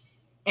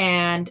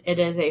 and it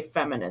is a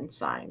feminine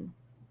sign.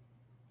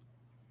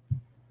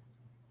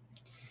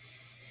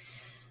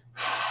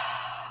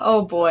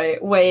 Oh boy.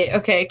 Wait.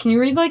 Okay. Can you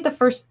read like the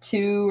first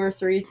 2 or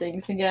 3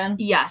 things again?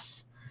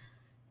 Yes.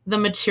 The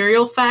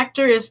material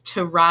factor is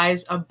to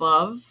rise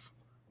above,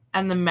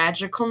 and the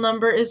magical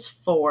number is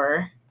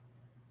 4.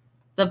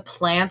 The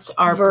plants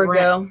are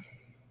Virgo.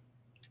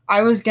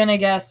 I was gonna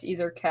guess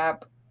either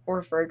Cap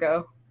or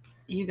Virgo.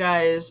 You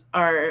guys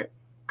are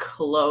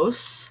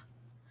close.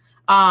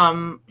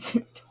 The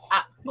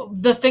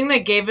thing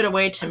that gave it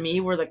away to me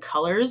were the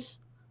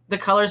colors. The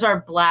colors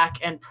are black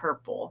and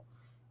purple.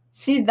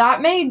 See,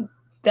 that made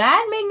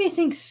me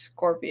think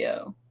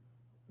Scorpio.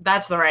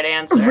 That's the right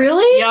answer.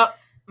 Really? Yep.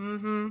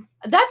 Mm-hmm.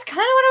 That's kind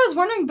of what I was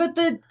wondering,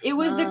 but it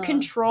was the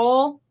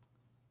control,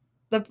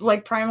 the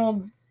like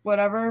primal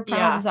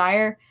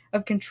desire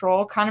of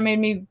control kind of made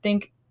me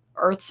think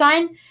Earth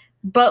sign,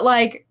 but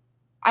like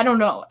I don't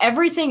know,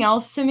 everything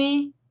else to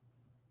me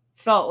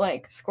felt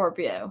like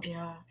Scorpio.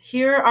 Yeah.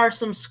 Here are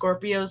some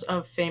Scorpios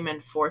of fame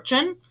and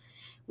fortune.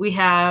 We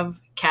have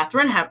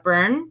Katharine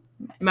Hepburn,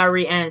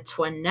 Marie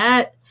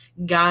Antoinette,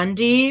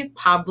 Gandhi,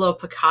 Pablo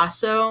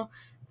Picasso,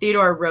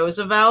 Theodore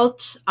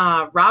Roosevelt,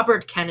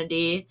 Robert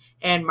Kennedy,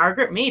 and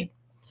Margaret Mead.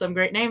 Some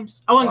great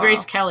names. Oh, and Wow.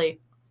 Grace Kelly.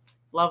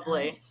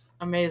 Lovely. Nice.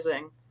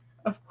 Amazing.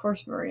 Of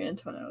course, Marie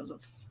Antoinette was a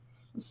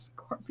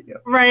Scorpio.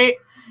 Right.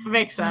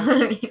 Makes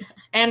sense.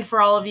 And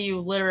for all of you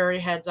literary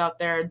heads out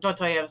there,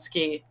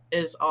 Dostoevsky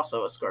is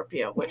also a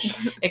Scorpio, which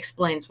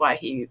explains why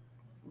he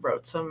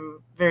wrote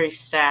some very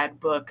sad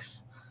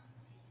books.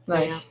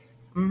 Nice.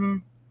 Mm-hmm.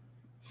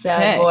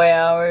 Sad Okay. boy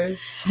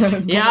hours.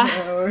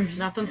 Yeah.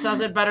 Nothing says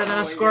it better than Oh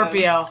my a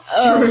Scorpio.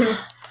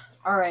 Oh.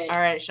 All right. All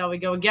right, shall we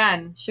go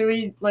again? Should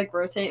we like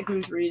rotate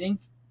who's reading?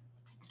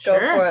 Go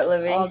for it,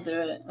 Livy. I'll do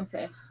it.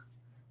 Okay.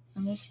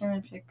 I'm just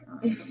gonna pick a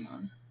random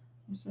one.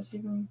 Is this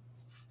even?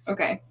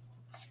 Okay.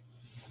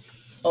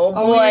 Oh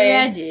Are boy. we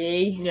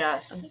ready?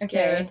 Yes. I'm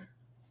scared. Okay.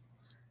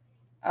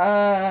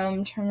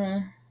 I'm trying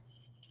to.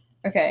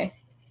 Okay.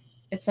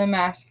 It's a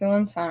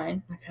masculine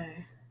sign.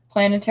 Okay.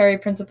 Planetary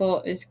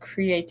principle is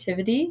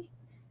creativity.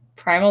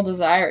 Primal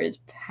desire is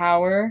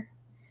power.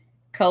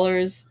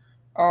 Colors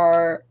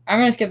are. I'm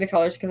gonna skip the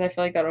colors because I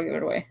feel like that'll give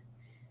it away.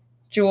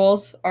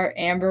 Jewels are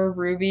amber,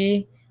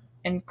 ruby,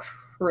 and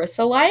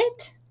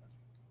chrysolite.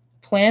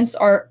 Plants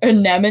are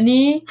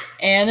anemone,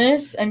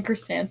 anise, and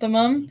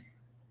chrysanthemum.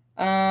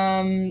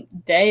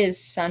 Day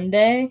is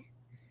Sunday.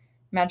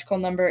 Magical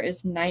number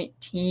is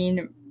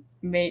 19.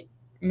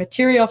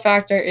 Material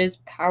factor is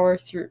power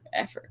through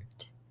effort.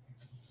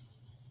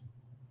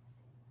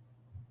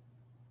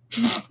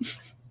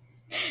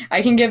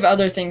 I can give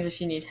other things if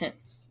you need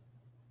hints.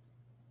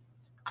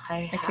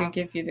 I could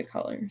give you the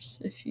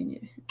colors if you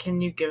need.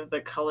 Can you give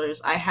the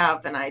colors? I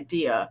have an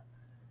idea,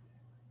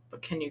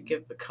 but can you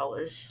give the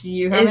colors? Do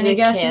you have any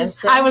guesses?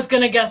 Cancer? I was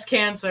gonna guess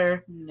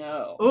Cancer.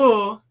 No.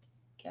 Ooh.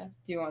 Okay.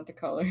 Do you want the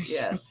colors?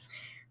 Yes.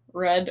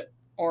 Red,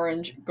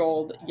 orange,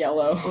 gold,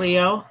 yellow.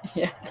 Leo?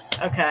 Yeah.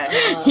 Okay.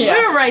 Yeah,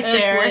 We're right it's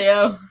there.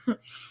 Leo.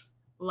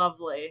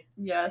 Lovely.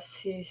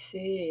 Yes.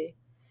 CC.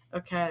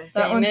 Okay.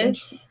 That one's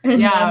Famous.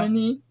 Yeah.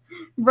 Anemone.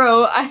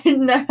 Bro, I did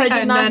not think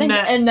anemone.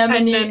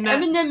 Anemone.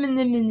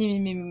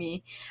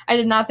 I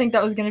did not think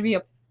that was gonna be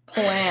a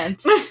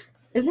plant.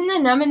 Isn't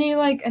anemone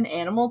like an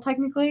animal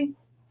technically?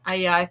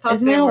 Yeah, I thought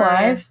Isn't they it were.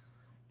 alive?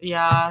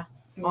 Yeah,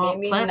 Well,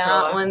 Maybe plants are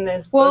not alive. when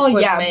this Well, book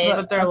was yeah, made.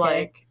 but they're Okay.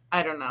 like,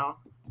 I don't know.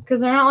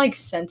 Because they're not like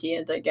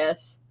sentient, I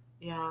guess.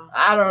 Yeah.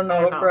 I don't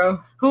know,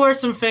 bro. Who are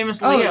some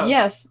famous Leos? Oh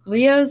yes,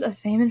 Leo's of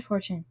fame and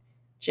fortune.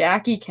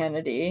 Jackie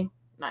Kennedy,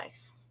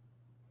 Nice.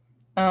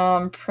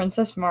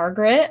 Princess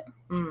Margaret,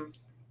 Mm.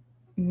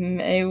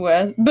 Mae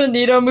West,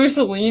 Benito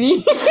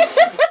Mussolini,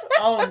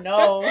 Oh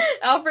no.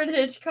 Alfred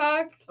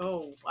Hitchcock.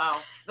 Oh wow.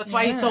 That's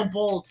why he's so Yeah.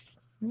 bold.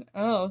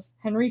 Oh,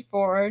 Henry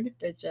Ford.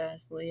 Bitch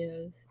ass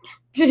Leos.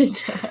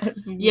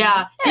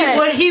 Yeah.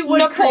 Yeah. He would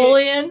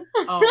Napoleon.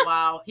 Oh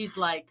wow. He's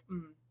like,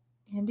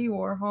 Andy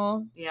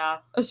Warhol. yeah.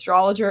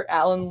 Astrologer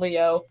Alan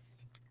Leo.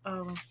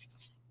 Oh.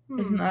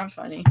 Isn't that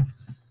funny?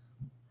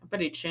 I bet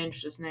he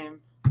changed his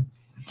name.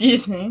 Do you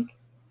think?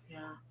 Yeah.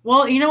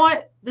 Well, you know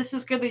what? This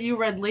is good that you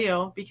read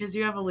Leo because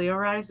you have a Leo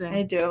rising.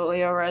 I do have a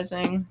Leo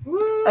rising.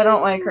 Woo. I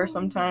don't like her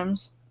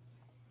sometimes.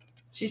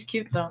 She's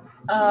cute though.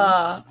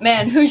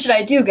 Man, who should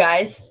I do,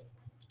 guys?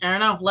 I don't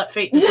know. Let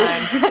fate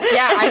decide.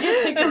 Yeah, I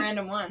just picked a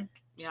random one.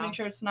 Just Yeah. make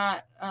sure it's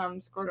not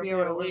Scorpio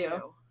or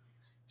Leo.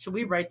 Should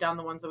we write down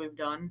the ones that we've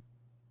done?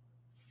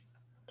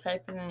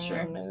 Type it in Sure.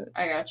 a note.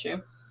 I got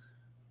you.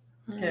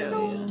 Hell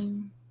yeah.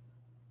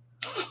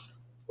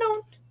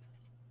 No.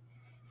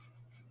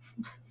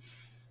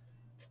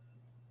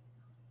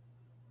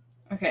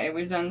 Okay,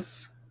 we've done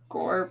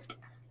Scorp.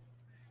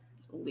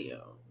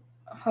 Leo.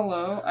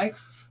 Hello, I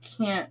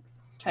can't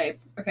type.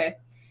 Okay.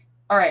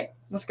 All right,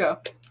 let's go.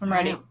 I'm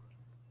ready.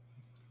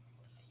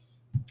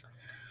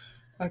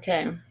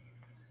 Okay.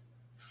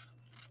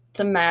 It's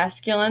a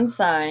masculine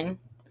sign.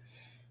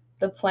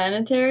 The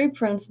planetary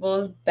principle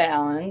is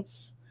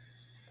balance.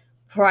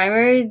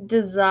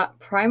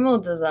 Primal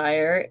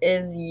desire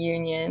is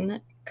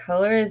union.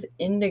 Color is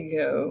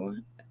indigo.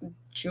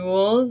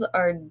 Jewels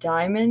are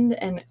diamond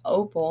and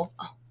opal.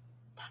 Oh.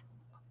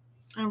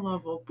 I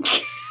love opal.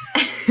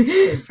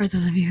 For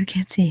those of you who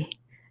can't see,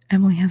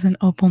 Emily has an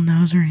opal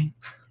nose ring.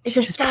 It's She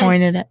a just stud.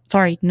 pointed at.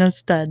 Sorry, no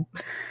stud.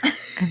 I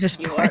just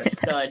You are a pointed at.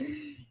 stud.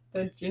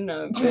 Don't you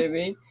know,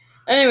 baby?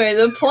 Anyway,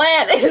 the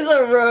plant is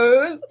a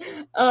rose.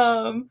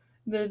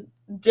 The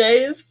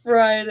day is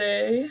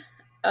Friday.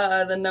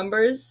 The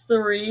number is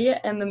 3,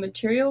 and the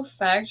material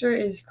factor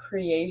is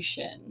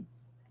creation.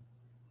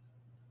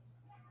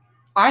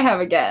 I have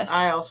a guess.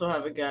 I also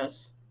have a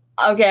guess.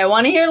 Okay, I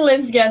want to hear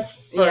Liv's guess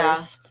first. Yeah.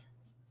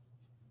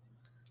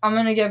 I'm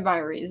gonna give my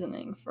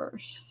reasoning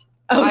first.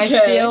 Okay.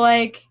 I feel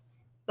like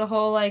the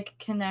whole like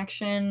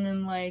connection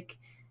and like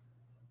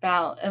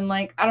and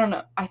like I don't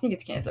know. I think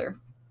it's Cancer.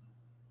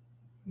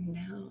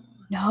 No.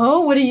 No,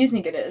 what do you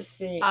think it is?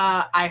 See.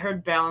 I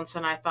heard balance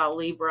and I thought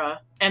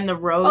Libra. And the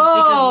rose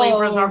Oh, because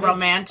Libras are the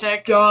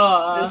romantic.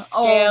 Duh. The Oh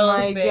scales,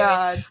 my baby.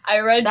 god. I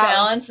read that was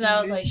balance and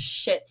I was huge. like,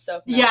 shit,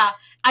 so Yeah.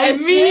 I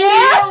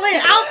Immediately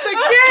out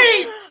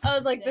the gates! I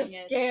was like, the Dang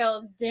it.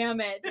 scales,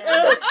 damn it. Damn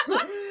it.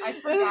 I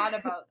forgot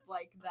about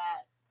like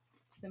that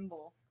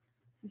symbol.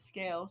 The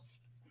scales.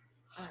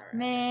 Alright.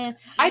 Man.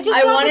 I just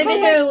I thought wanted to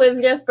because, hear like,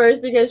 Liv's guess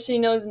first because she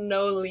knows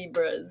no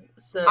Libras.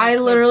 So I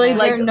so literally bad.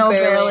 Like, don't know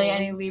barely barely.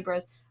 any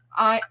Libras.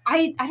 I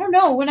don't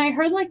know. When I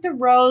heard like the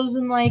rose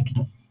and like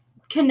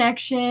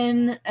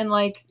connection and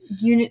like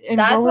unit and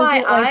That's what was why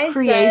it, like, I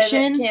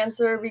creation. said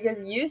Cancer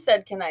because you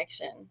said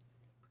connection.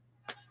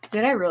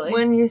 Did I really?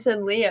 When you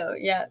said Leo,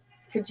 yeah.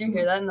 Could you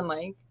hear that in the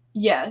mic?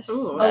 Yes,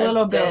 Ooh, a that's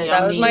little dope. bit.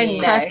 That was my She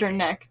neck. cracked her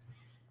neck.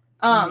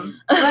 But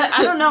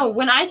I don't know.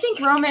 When I think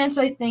romance,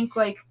 I think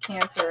like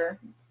Cancer.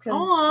 'Cause, I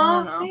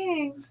don't know.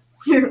 thanks.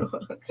 You're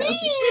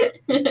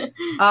welcome.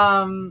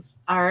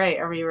 All right,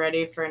 are we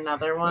ready for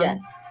another one?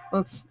 Yes.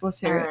 let's All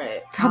hear it.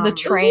 right. God, the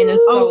train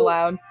is so Oh.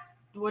 loud.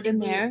 What In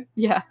did we- there?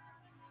 Yeah,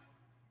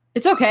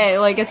 it's okay.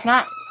 Like it's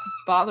not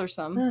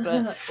bothersome,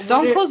 but what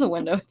don't did- close the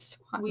window. It's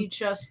fine. We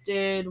just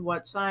did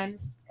what sign?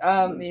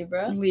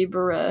 Libra.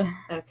 Libra.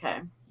 Okay.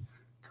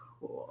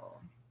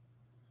 Cool.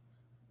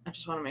 I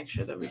just want to make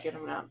sure that we get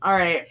them out. All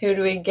right. Who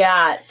do we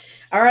got?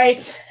 All right.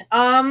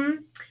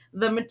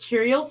 The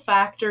material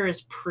factor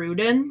is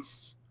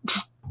prudence.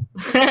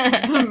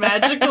 The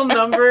magical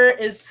number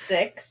is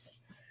 6.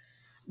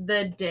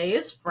 The day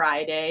is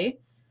Friday.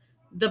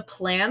 The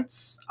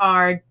plants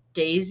are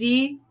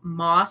daisy,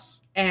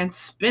 moss, and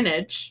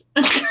spinach.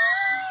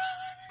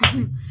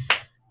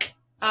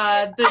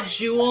 The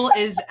jewel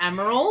is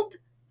emerald.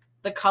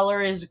 The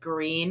color is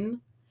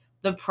green.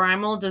 The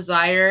primal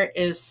desire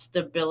is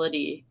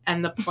stability.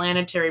 And the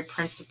planetary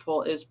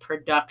principle is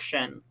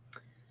production.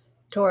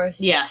 Taurus.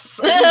 Yes.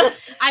 Dang,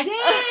 I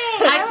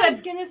I was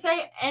said gonna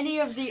say any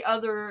of the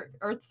other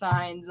Earth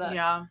signs.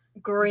 yeah.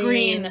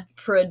 Green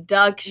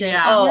production.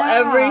 Yeah. Oh, Yeah.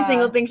 every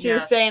single thing she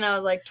was Yes. saying, I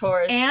was like,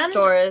 Taurus, And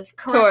Taurus,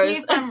 Correct Taurus. me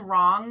if I'm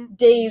wrong.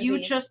 Daisy. You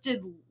just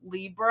did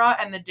Libra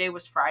and the day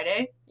was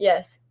Friday.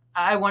 Yes.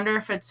 I wonder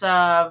if it's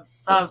a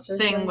Sister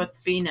thing thing? with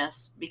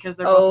Venus because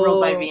they're both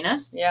ruled by Oh.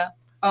 Venus. Yeah.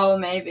 Oh,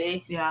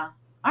 maybe. Yeah.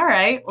 All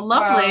right. Well,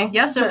 lovely. Wow.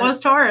 Yes, it was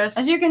Taurus.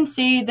 As you can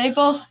see, they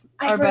both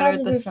are better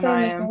at this than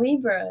I am.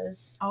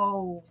 Libras.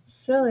 Oh.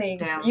 Silly.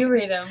 Damn. You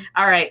read them.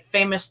 All right.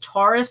 Famous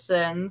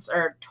Taurusans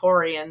or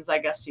Taurians, I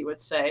guess you would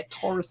say.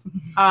 Taurus.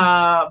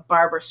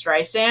 Barbara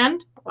Streisand,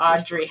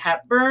 Audrey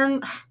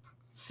Hepburn,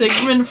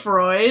 Sigmund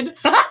Freud,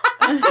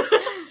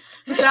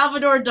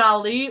 Salvador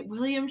Dali,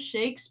 William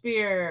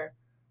Shakespeare,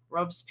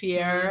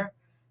 Robespierre.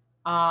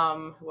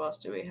 Who else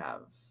do we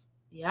have?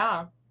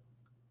 Yeah.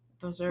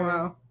 Those are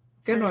Wow.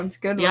 Good ones.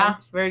 Good yeah,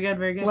 ones. very good,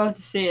 very good. Love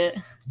to see it.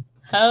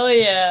 Hell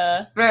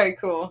yeah. Very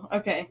cool.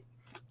 Okay.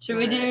 Should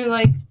we do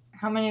like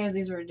how many of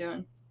these we're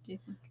doing? Do you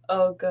think?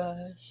 Oh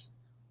gosh.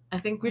 I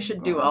think we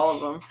should do all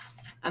of them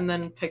and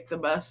then pick the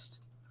best.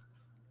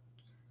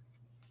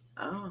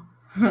 Oh.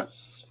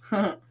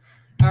 All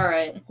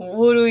right.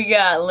 What do we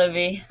got,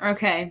 Livy?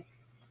 Okay.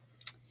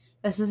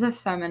 This is a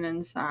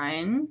feminine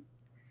sign.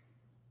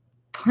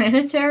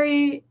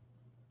 Planetary.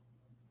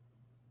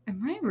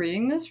 Am I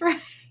reading this right?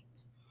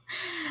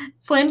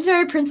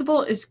 Planetary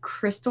principle is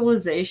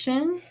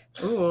crystallization.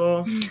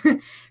 Ooh.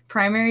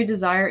 Primary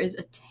desire is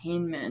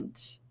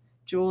attainment.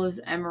 Jewel is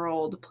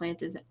emerald.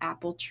 Plant is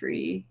apple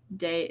tree.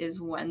 Day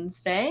is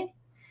Wednesday.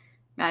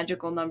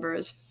 Magical number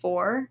is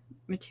 4.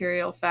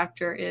 Material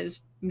factor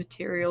is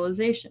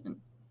materialization.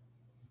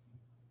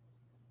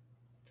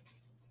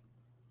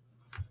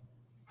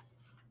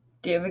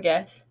 Do you have a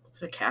guess?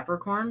 It's a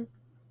Capricorn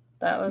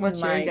That was What's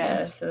your my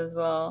guess? guess as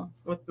well.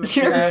 with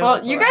Your material.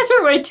 fault. You guys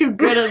are way too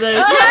good at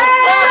this.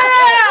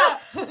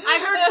 I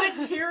heard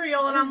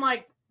material and I'm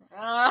like,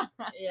 Yeah.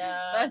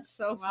 That's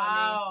so funny.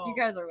 Wow. You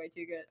guys are way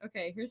too good.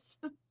 Okay, here's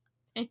some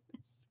famous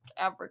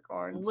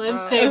Capricorns. Liv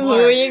bro. Stabler.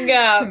 Who you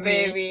got, Me.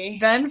 baby?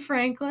 Ben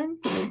Franklin,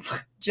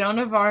 Joan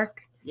of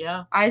Arc,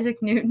 yeah, Isaac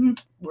Newton,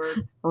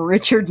 word.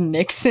 Richard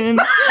Nixon,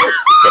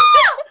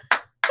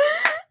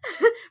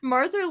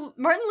 Martin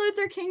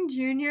Luther King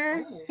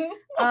Jr.,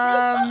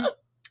 Al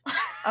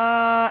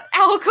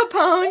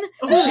Capone,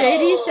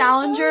 J.D.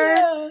 Salinger,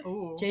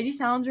 Ooh. J.D.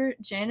 Salinger,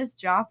 Janis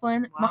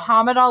Joplin, Wow.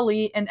 Muhammad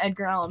Ali, and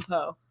Edgar Allan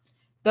Poe.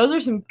 Those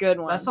are some good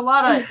ones. That's a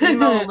lot of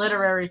emo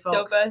literary Dope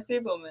folks. ass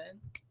people, man.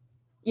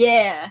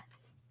 Yeah,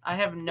 I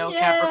have no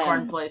Yeah.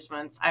 Capricorn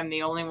placements. I'm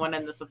the only one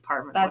in this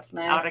apartment That's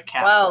without nice. a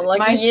Cap. Wow, placement.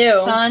 Lucky my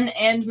you. Sun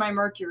and my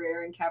Mercury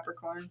are in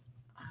Capricorn.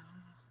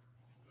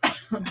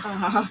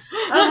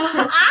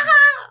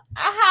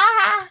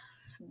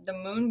 The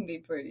moon would be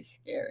pretty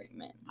scary,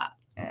 man.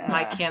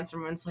 My Cancer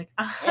moon's like,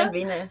 And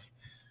Venus.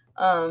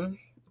 All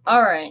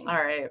right.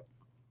 all right.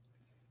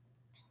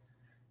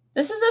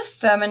 This is a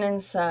feminine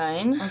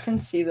sign. I can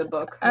see the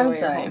book. I'm while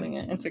you're sorry. holding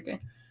it. It's okay.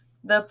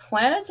 The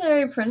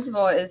planetary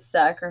principle is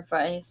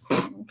sacrifice.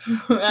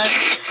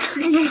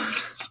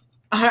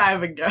 I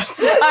have a guess.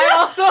 I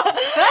also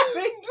have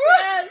a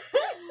guess.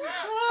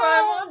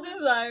 Primal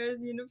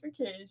desires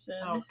unification.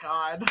 Oh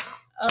God.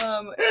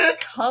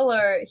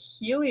 Color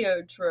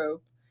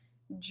heliotrope.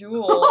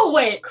 Jewel. Oh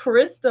wait,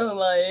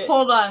 Crystallite.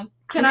 hold on.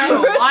 Can I?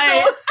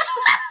 Light.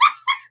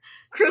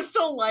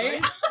 Crystal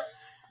light.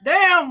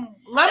 Damn.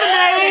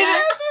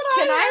 Lemonade.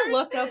 Can I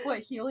look up what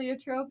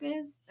heliotrope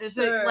is? Is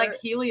Sure. it like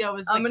helio?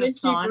 Is like I'm gonna the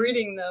keep sun?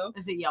 reading though.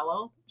 Is it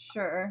yellow?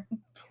 Sure.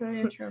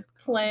 Heliotrope.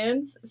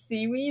 Plants,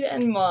 seaweed,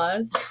 and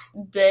moss.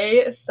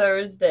 Day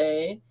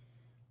Thursday.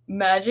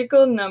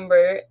 Magical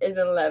number is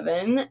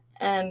 11,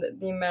 and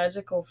the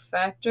magical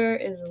factor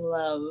is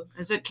love.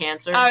 Is it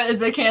Cancer?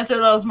 Is it Cancer?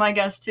 That was my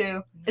guess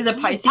too. Is it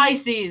Pisces?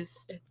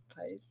 Pisces. It's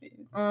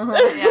Pisces. Uh-huh.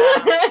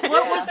 Yeah.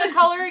 What was the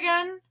color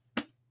again?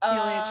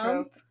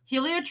 Heliotrope.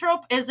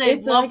 Heliotrope is a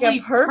It's like lovely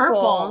a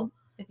purple.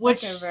 It's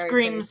which like a very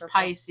screams pretty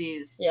purple.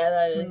 Pisces. Yeah,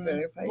 that is Mm.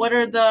 very Pisces.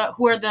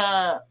 Who are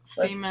the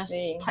Let's famous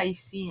see.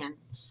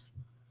 Pisceans?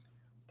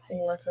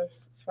 Let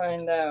us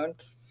find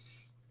out.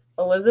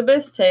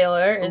 Elizabeth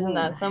Taylor, isn't Ooh,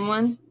 that nice.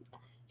 someone?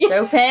 Yeah.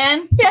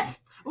 Chopin?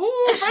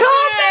 Ooh,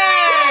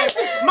 Chopin!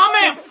 Frederick! My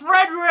man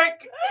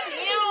Frederick!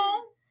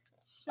 Ew.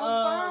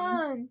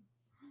 Chopin.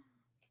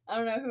 I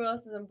don't know who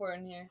else is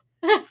important here.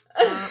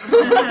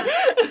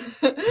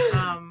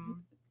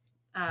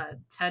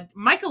 Ted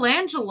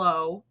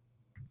Michelangelo,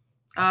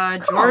 Come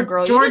George on,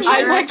 girl, you George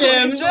didn't know I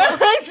Harrison, skimmed.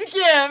 I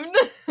skimmed.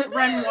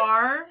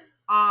 Renoir,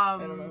 I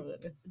don't know who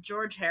that is.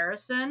 George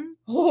Harrison,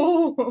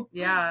 Oh,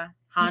 yeah,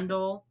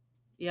 Handel,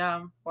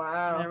 yeah.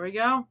 wow. There we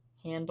go.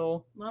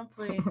 Handle.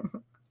 Lovely.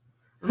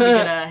 Let me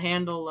get a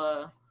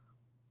handle.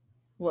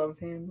 Love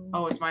handle.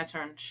 Oh, it's my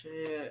turn.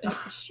 Shit.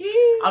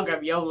 She. I'll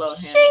grab YOLO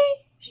hand.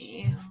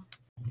 Yeah.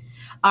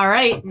 All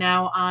right,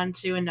 now on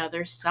to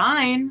another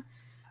sign.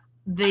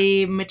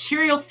 The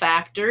material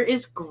factor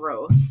is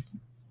growth.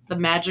 The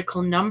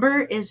magical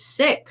number is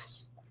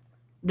 6.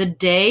 The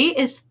day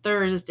is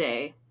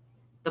Thursday.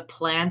 The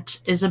plant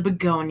is a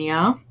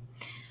begonia.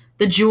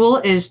 The jewel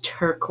is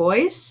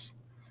turquoise.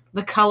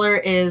 The color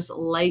is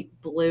light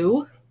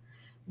blue.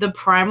 The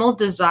primal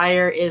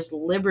desire is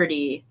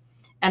liberty.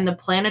 And the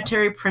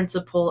planetary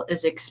principle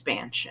is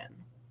expansion.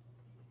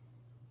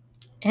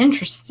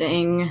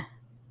 Interesting.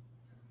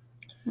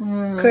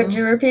 Could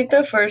you repeat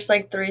the first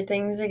 3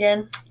 things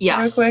again?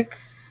 Yes. Real quick.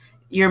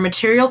 Your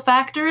material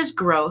factor is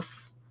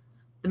growth.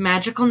 The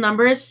magical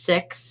number is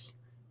 6.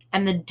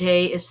 And the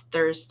day is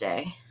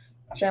Thursday.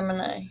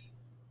 Gemini.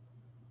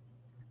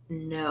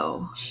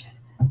 No.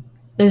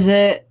 Is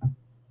it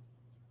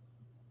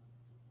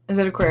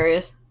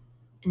Aquarius?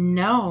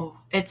 No.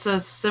 It's a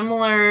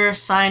similar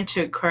sign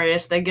to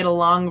Aquarius. They get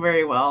along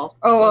very well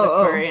with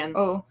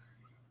Aquarians.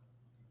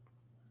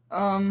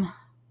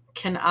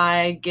 Can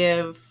I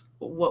give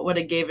what would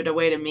have gave it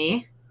away to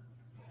me?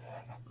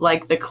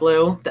 Like the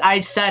clue?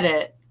 I said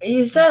it.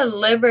 You said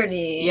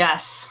liberty.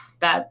 Yes.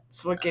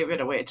 That's what gave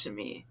it away to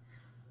me.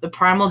 The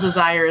primal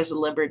desire is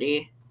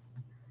liberty.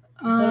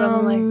 But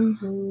I'm like,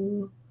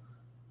 who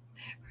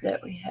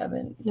that we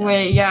haven't done.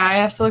 Wait, yeah, I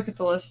have to look at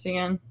the list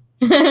again.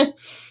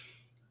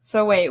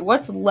 So wait,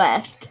 what's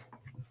left?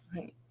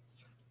 Wait.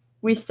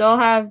 We still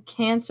have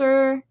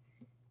Cancer,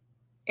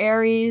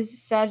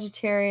 Aries,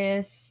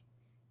 Sagittarius,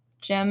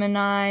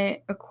 Gemini,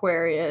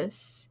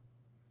 Aquarius,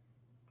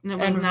 It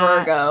was and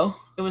not Virgo.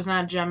 It was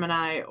not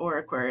Gemini or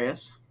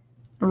Aquarius.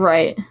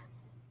 Right.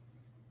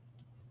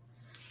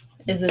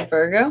 Is it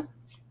Virgo?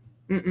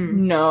 Mm-mm.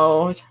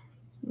 No.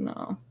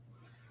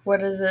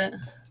 What is it?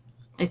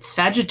 It's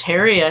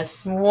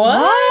Sagittarius.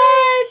 What?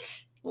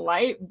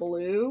 Light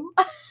blue?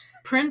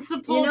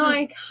 Principal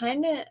I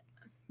kind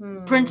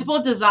of...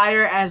 Principal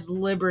desire as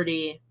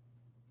liberty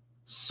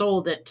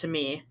sold it to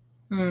me.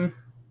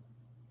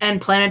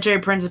 And planetary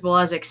principle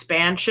as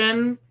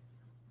expansion.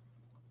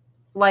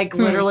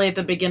 Literally at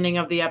the beginning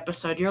of the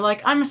episode, you're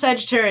like, I'm a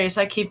Sagittarius,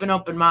 I keep an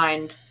open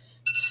mind.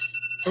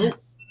 But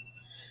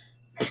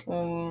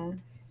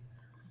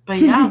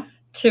yeah.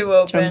 Too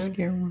open. Jump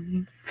scare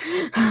warning.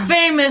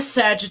 Famous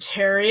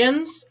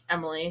Sagittarians.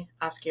 Emily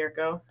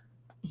Oskierko.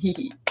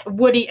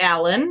 Woody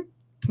Allen.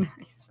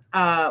 Nice.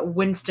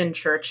 Winston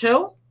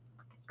Churchill.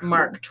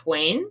 Mark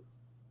Twain.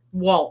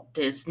 Walt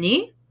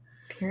Disney.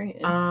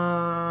 Period.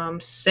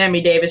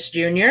 Sammy Davis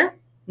Jr.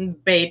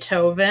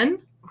 Beethoven.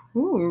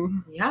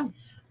 Ooh. Yeah.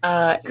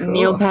 Cool.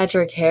 Neil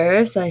Patrick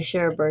Harris. I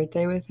share a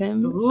birthday with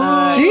him.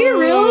 Ooh. Do you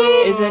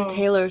really? Isn't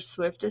Taylor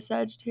Swift a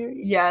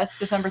Sagittarius? Yes,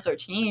 December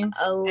 13th.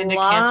 And a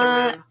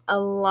Cancer moon. A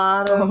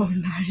lot of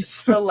nice.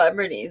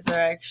 celebrities are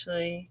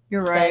actually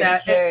You're right.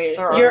 Sagittarius.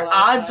 There are Your a lot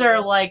of odds are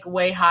Sagittarius.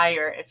 way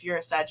higher if you're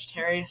a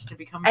Sagittarius to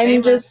become I'm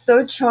famous. just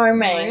so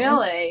charming.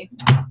 Really?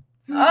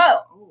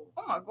 Oh,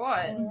 Oh my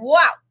god.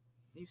 wow.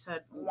 You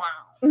said Wow.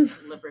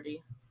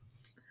 liberty.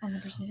 And the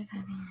pursuit of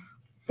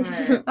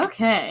happiness.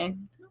 Okay.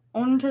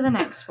 On to the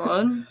next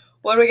one.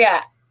 What do we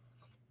got?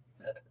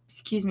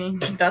 Excuse me.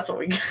 That's what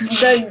we got.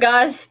 The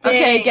gusting.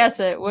 Okay, guess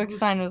it. What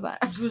sign was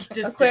that? Who's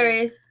this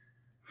Aquarius.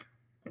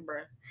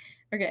 Bruh.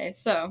 Okay,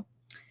 so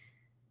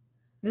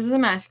this is a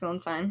masculine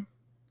sign.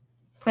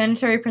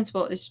 Planetary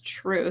principle is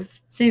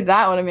truth. See,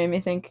 that would have made me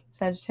think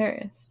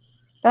Sagittarius.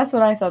 That's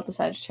what I thought the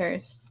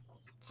Sagittarius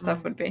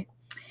stuff would be.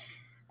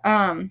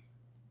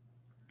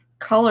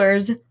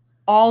 Colors,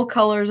 all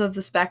colors of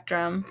the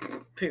spectrum.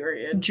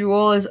 Period.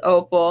 Jewel is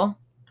opal.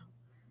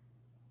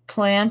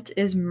 Plant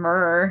is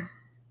myrrh.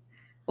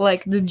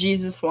 Like the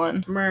Jesus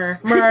one. Murder.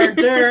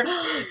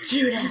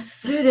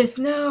 Judas. Judas,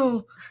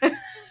 no.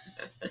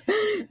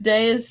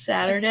 Day is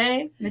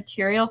Saturday.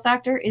 Material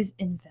factor is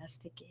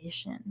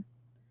investigation.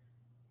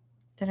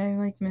 Did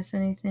I miss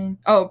anything?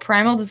 Oh,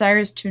 primal desire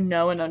is to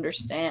know and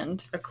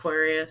understand.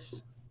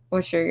 Aquarius.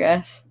 What's your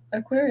guess?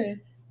 Aquarius.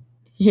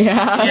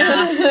 Yeah. Yeah.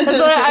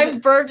 That's why I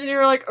burped and you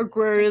were like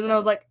Aquarius and I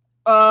was like,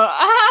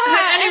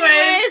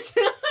 Anyways.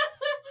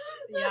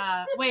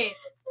 Yeah. Wait.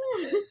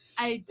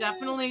 I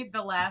definitely,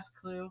 the last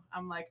clue,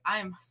 I'm like, I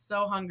am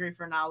so hungry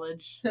for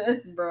knowledge.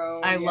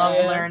 Bro. I yeah.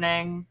 love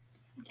learning.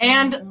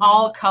 And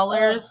all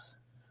colors.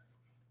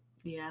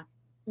 Yeah.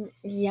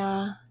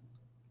 Yeah.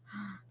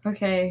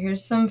 Okay,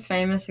 here's some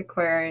famous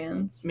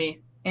Aquarians. Me.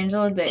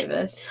 Angela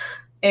Davis.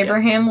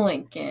 Abraham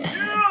Lincoln.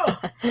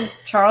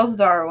 Charles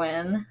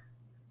Darwin.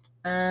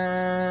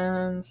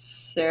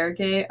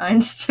 Sergei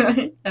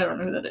Einstein. I don't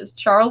know who that is.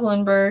 Charles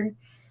Lindbergh.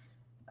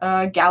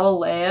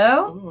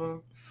 Galileo.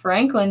 Ooh.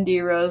 Franklin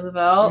D.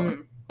 Roosevelt.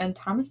 Mm. And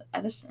Thomas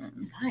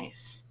Edison.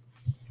 Nice.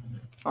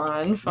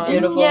 Fun.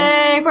 Beautiful.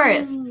 Yay,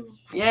 Aquarius.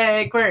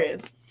 Yay,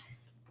 Aquarius.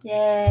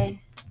 Yay.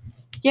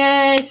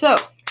 Yay, soap.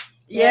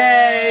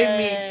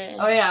 Yay, me.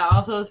 Oh yeah,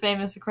 also his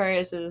famous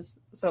Aquarius is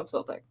Soap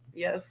Zoltek.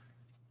 Yes.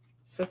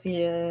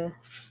 Sophia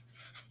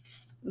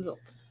Zoltek.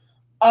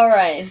 All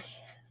right.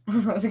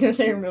 I was gonna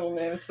say your middle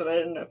names, but I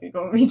didn't know if you'd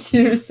want me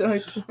to, so I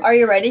can't. Are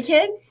you ready,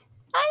 kids?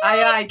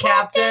 Aye, aye,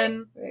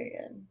 Captain. Very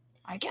good.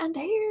 I can't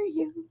hear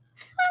you.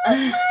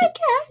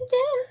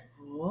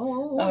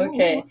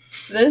 Okay,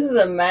 this is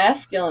a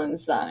masculine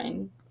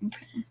sign.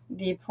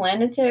 The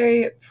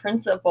planetary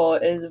principle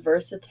is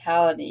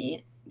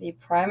versatility. The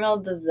primal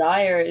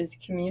desire is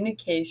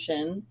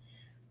communication.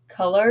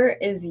 Color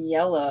is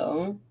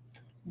yellow.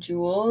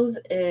 Jewels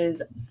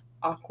is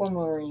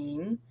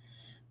aquamarine.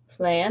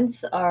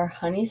 Plants are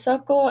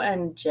honeysuckle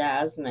and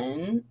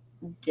jasmine.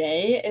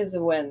 Day is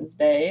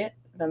Wednesday.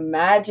 The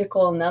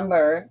magical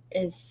number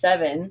is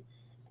 7.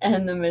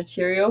 And the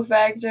material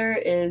factor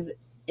is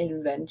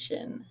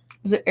invention.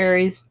 Is it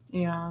Aries?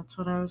 Yeah, that's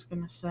what I was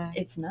gonna say.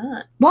 It's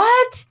not.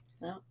 What?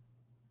 No.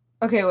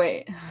 Okay,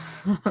 wait.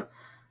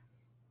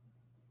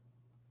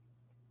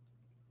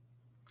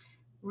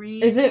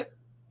 Read. Is it?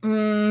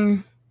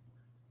 Oh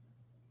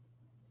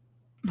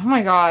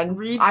my god.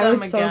 Read I them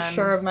was so again.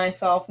 sure of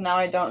myself. Now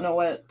I don't know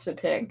what to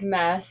pick.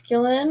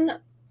 Masculine,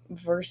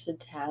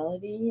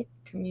 versatility,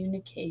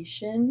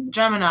 communication.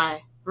 Gemini,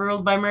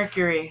 ruled by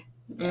Mercury.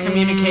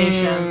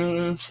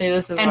 Communication. See,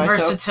 this is And why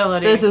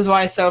versatility. This is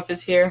why Soph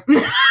is here.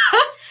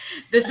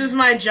 This is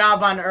my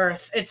job on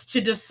Earth. It's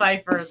to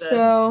decipher this.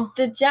 So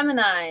The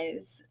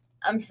Geminis.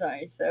 I'm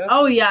sorry, so.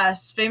 Oh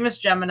yes, famous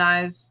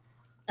Geminis.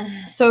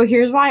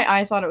 here's why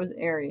I thought it was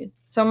Aries.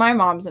 So my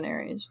mom's an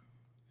Aries.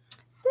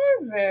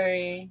 They're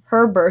very.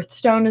 Her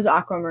birthstone is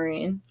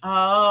aquamarine.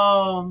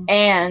 Oh.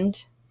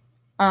 And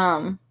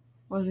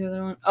what was the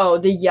other one? Oh,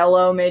 the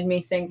yellow made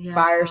me think Yeah.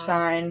 fire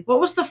sign. What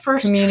was the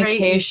first trait you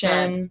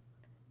said?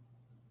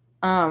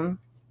 Communication.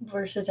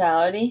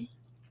 Versatility.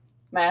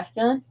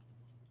 Masculine.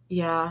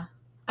 Yeah.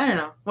 I don't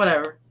know.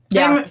 Whatever.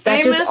 Yeah, that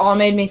famous. just all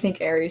made me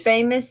think Aries.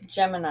 Famous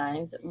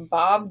Geminis.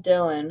 Bob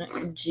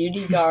Dylan,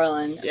 Judy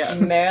Garland,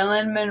 Yes.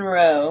 Marilyn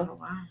Monroe, Oh,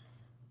 wow.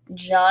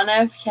 John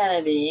F.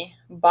 Kennedy,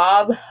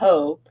 Bob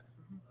Hope.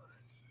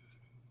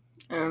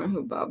 I don't know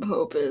who Bob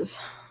Hope is.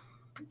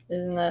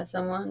 Isn't that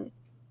someone?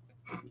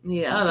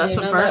 Yeah, that's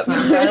Do a you know that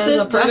person. That is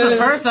a That's a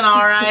person,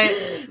 all right.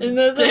 Isn't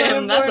that someone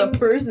Damn, that's a important?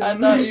 person. I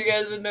thought you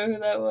guys would know who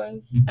that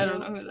was. I don't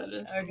know who that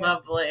is. Okay.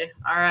 Lovely.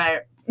 All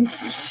right.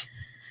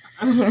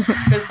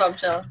 Fist bump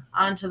chills.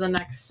 On to the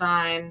next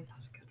sign.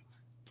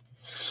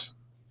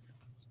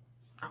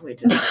 Oh, we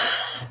did.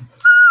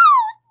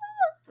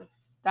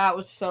 That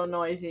was so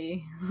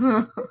noisy.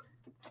 That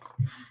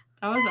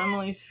was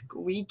Emily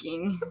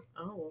squeaking.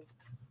 Oh.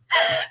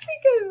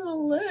 Because of the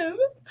lip.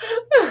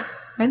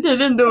 I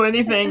didn't do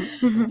anything.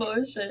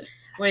 Bullshit.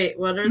 Wait,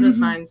 what are the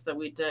signs that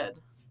we did?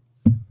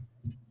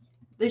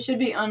 They should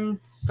be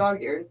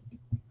undog-eared.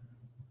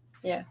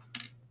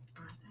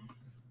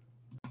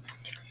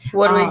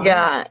 What do we Um,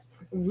 got?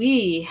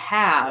 We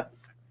have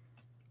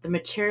the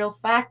material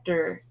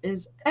factor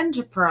is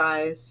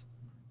enterprise.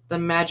 The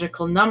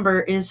magical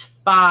number is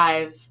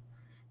 5.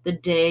 The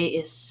day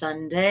is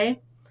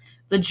Sunday.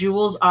 The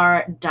jewels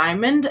are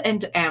diamond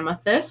and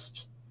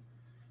amethyst.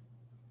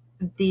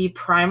 The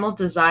primal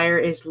desire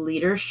is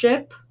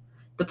leadership.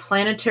 The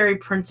planetary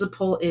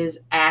principle is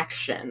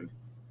action.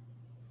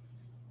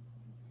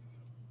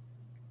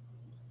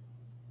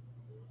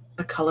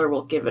 The color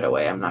will give it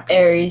away. I'm not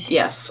going to Aries.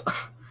 Yes.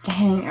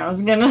 Dang, I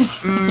was gonna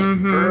say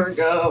Mhm.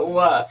 Virgo.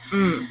 What?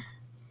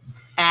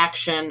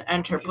 Action,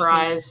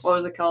 enterprise. What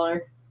was the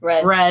color?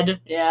 Red. Red.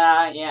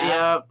 Yeah.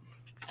 Yep.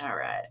 All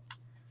right.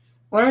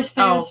 What are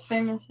famous Oh.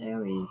 famous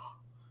Aries?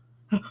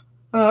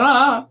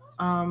 Ah.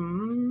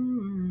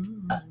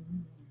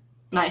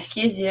 Nice.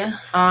 Excuse you.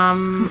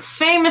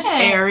 Famous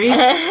Hey. Aries.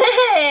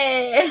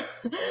 Hey.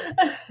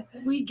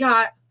 We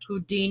got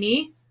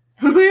Houdini,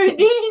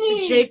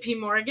 Houdini. J.P.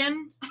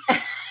 Morgan,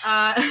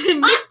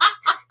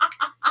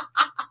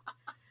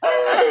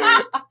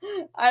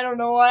 I don't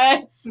know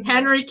why.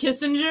 Henry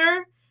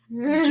Kissinger,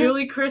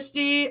 Julie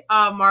Christie,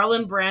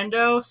 Marlon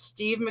Brando,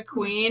 Steve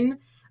McQueen,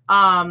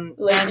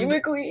 Lady and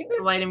McQueen.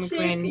 Lady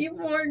McQueen. J.P.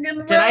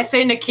 Morgan. Did I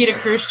say Nikita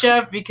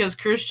Khrushchev? Because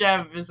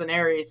Khrushchev is an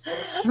Aries.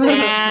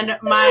 And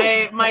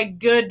my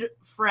good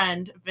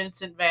friend,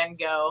 Vincent Van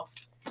Gogh.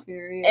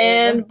 Period.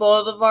 And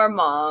both of our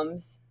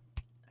moms.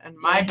 And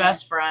my Yeah.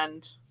 best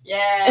friend.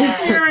 yeah.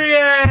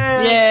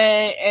 Period.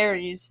 Yay,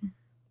 Aries.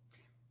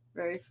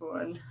 Very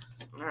fun.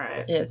 All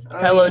right. Yes. Oh,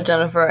 Hello, yeah.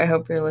 Jennifer. I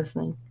hope you're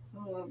listening.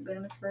 Hello,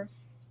 Jennifer.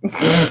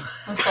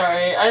 I'm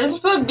sorry. I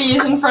just put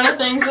B's in front of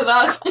things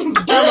without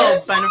thinking.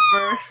 Hello,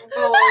 Benifer.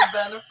 Hello,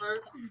 Jennifer.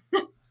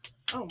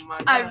 Oh my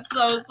god. I'm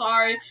so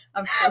sorry.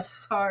 I'm so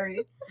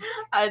sorry.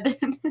 I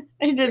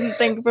didn't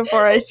think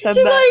before I said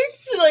that.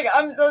 She's like,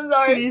 I'm so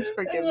sorry. Please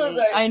forgive I'm so me.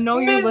 sorry. I know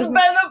you're Miss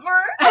listening.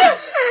 Benifer.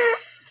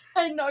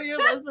 I know you're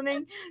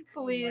listening.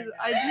 Please,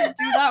 I just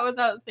do that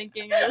without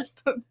thinking. I just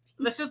put.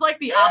 This is like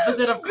the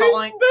opposite of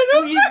calling.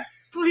 Please,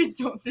 please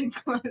don't think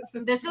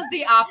listen. This is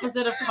the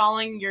opposite of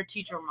calling your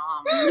teacher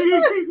mom.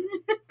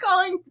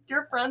 Calling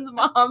your friend's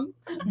mom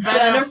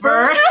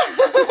Jennifer.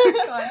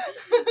 God.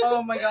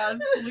 Oh my god!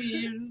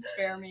 Please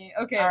spare me.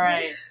 Okay. All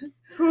right.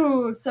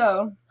 Whew,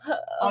 so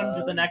On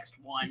to the next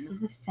one. this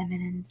is the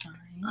feminine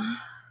sign.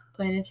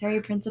 Planetary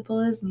principle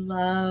is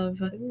love.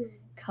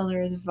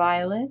 Color is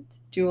violet.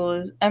 Jewel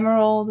is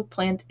emerald.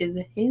 Plant is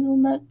a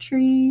hazelnut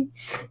tree.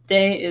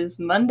 Day is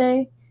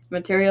Monday.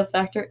 Material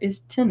factor is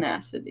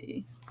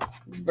tenacity.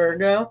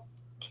 Virgo.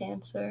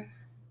 Cancer.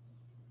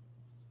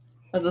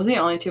 Are those the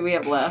only two we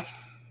have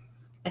left?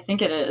 I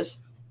think it is.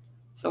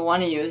 So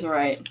one of you is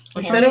right.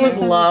 I said it was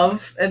Cancer.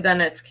 love, and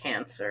then it's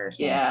Cancer.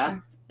 Yeah,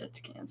 it's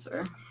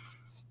Cancer.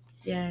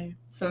 Yay.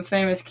 Some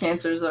famous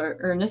Cancers are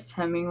Ernest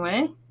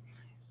Hemingway,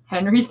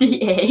 Henry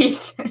VIII,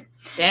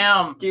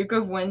 Damn. Duke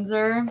of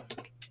Windsor,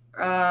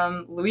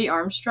 Louis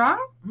Armstrong,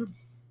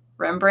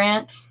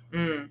 Rembrandt,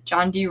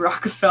 John D.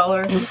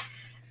 Rockefeller,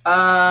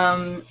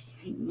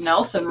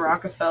 Nelson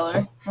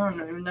Rockefeller. I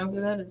don't even know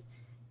who that is.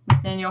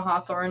 Nathaniel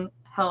Hawthorne,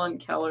 Helen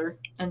Keller,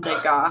 and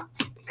Degas.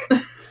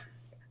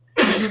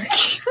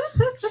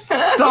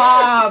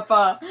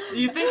 Stop! Do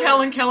you think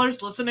Helen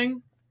Keller's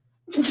listening?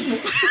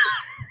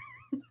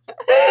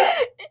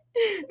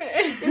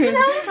 Isn't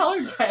Helen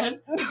Keller dead?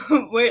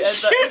 Wait, I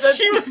thought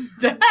She was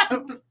dead.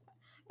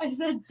 I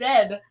said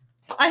dead.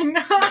 I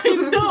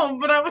know,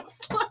 but I was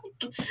like,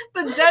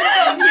 the dead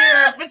didn't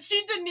hear it, but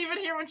she didn't even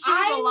hear when she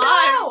was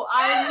alive.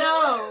 I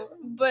know.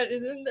 But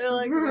isn't there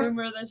like a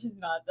rumor that she's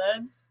not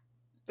dead?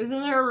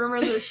 Isn't there a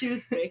rumor that she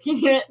was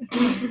faking it?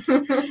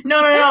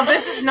 No.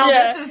 This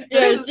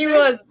is she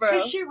was, bro.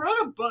 Because she wrote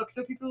a book,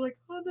 so people are like,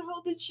 how the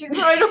hell did she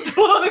write a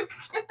book?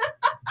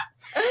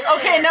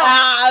 Okay,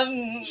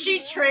 no. She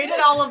She traded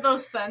all of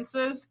those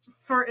senses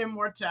for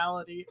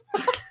immortality.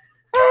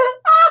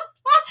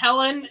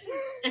 Helen,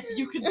 if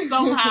you could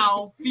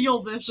somehow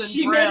feel this in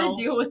She braille. made a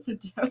deal with the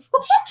devil.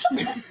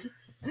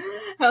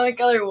 Helen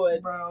Keller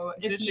would. Bro,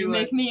 Did if she you win?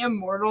 make me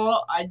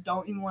immortal, I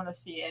don't even want to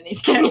see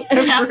anything.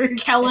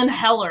 Kellen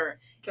Heller.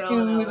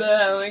 Do the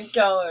Helen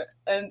Keller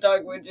and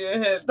talk with your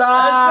hips.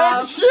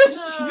 Stop. I said,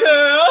 shush,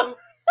 girl.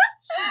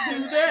 Do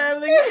the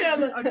Helen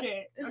Keller.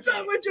 Okay.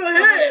 Talk with your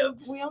So,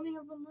 hips. we only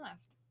have one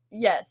left.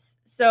 Yes.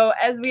 So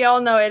as we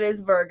all know, it is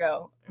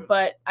Virgo.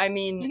 But I You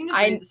mean, can just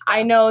read the stuff.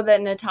 I know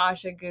that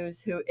Natasha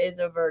Goose, who is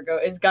a Virgo,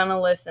 is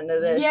gonna listen to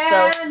this.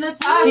 Yeah, So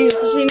Natasha.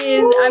 she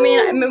needs. I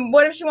mean,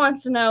 what if she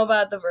wants to know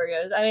about the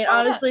Virgos? I mean, Why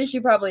not? honestly, she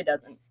probably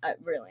doesn't.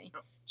 Really.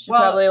 She's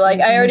Well, probably like,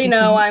 you're I gonna already get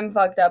to know hear- I'm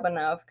fucked up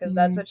enough, because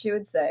that's You're what she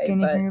would say.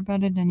 Gonna But hear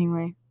about it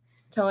anyway.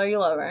 tell her you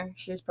love her.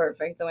 She's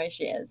perfect the way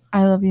she is.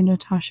 I love you,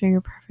 Natasha.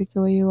 You're perfect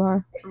the way you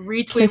are.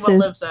 Retweet what Kisses.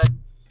 Liv said.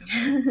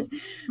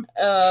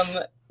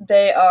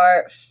 They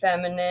are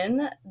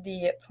feminine.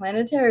 The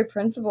planetary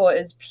principle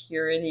is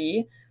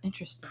purity.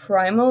 Interesting.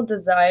 Primal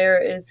desire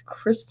is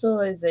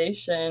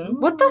crystallization.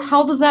 What the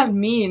hell does that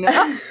mean?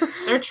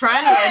 They're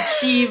trying to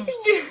achieve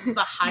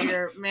the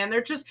higher, man.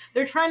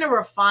 They're trying to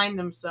refine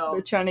themselves.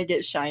 They're trying to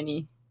get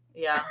shiny.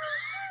 Yeah.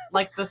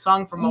 Like the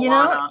song from Moana. You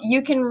know,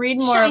 you can read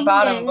more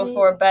about them Shiny.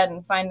 before bed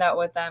and find out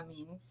what that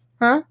means.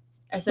 Huh?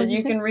 I said What'd you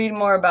you say? can read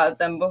more about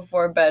them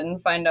before bed and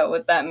find out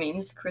what that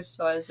means.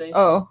 Crystallization.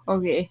 Oh,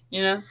 okay.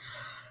 You know?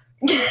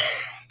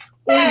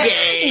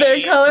 Okay.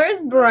 Their color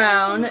is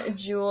brown.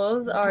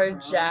 Jewels are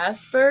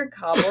jasper,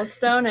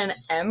 cobblestone, and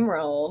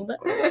emerald.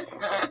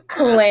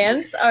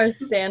 Plants are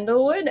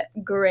sandalwood,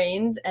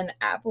 grains, and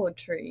apple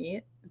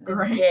tree. The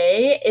Great.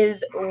 day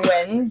is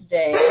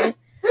Wednesday.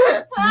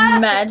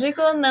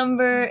 Magical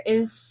number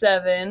is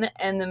 7,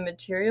 and the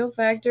material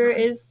factor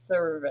is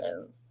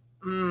service.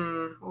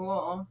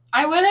 Cool.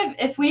 I would have,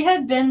 if we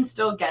had been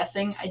still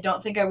guessing, I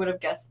don't think I would have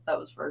guessed that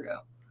was Virgo.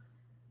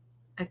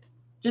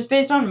 Just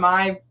based on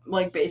my,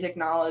 basic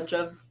knowledge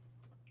of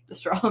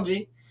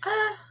astrology,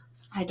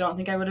 I don't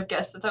think I would have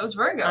guessed that was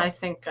Virgo. I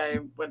think I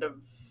would have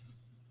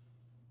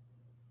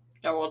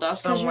Yeah, well,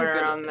 that's 'cause you're somewhere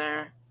good at around this.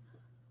 there.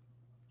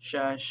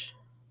 Shush.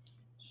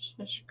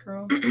 Shush,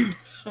 girl.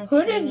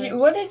 What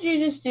did you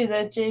just do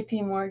that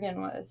JP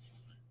Morgan was?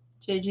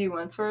 J.G.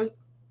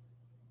 Wentworth?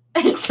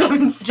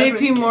 877.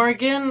 JP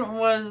Morgan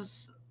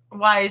was.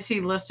 Why is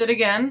he listed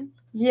again?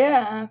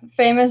 Yeah,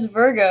 famous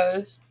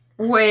Virgos.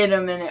 Wait a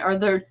minute. Are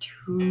there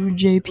two?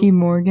 JP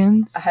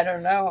Morgans. I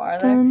don't know, are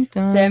there? Dun,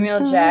 dun, Samuel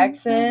dun,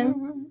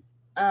 Jackson.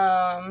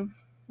 dun.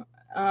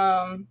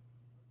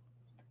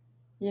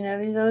 You know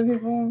these other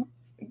people?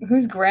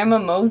 Who's Grandma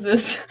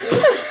Moses?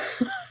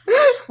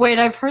 Wait,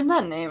 I've heard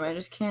that name. I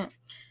just can't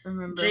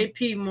remember.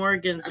 JP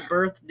Morgan's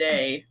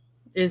birthday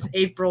is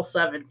April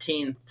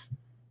 17th.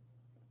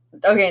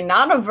 Okay,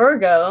 not a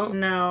Virgo.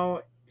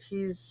 No,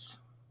 he's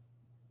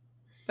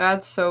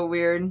That's so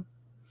weird.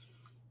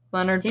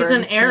 Leonard an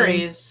Bernstein.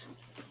 Aries.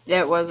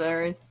 Yeah, it was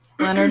Aries.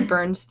 Leonard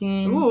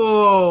Bernstein.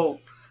 Ooh.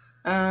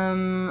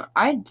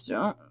 I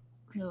don't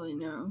really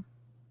know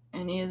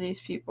any of these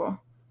people.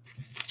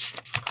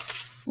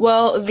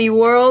 Well, the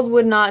world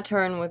would not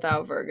turn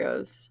without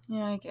Virgos.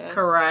 Yeah, I guess.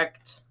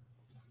 Correct.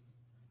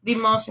 The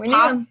most We need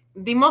 'em.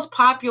 the most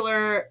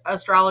popular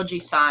astrology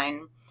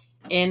sign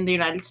in the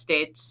United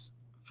States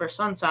for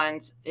sun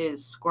signs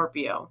is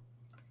Scorpio,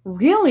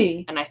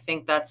 Really? and I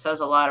think that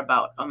says a lot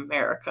about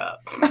America.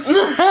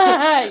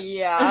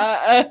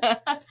 Yeah.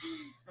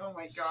 Oh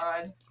my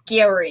god.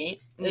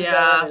 Scary. Is Yeah.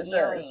 that what it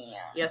says?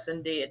 Yes,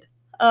 indeed.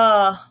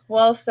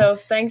 Well, so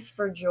thanks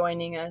for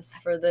joining us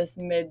for this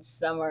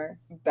midsummer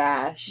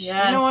bash.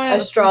 Yes. You know what? This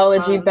was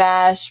Astrology fun.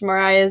 bash,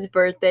 Mariah's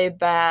birthday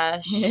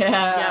bash.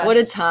 Yeah. What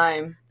a Yes.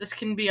 time. This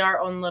can be our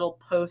own little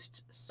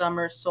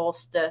post-summer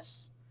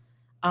solstice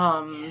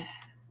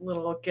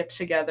little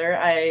get-together.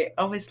 I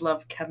always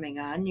love coming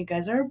on. You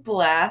guys are a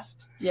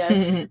blast.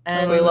 Yes.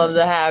 And we love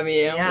to have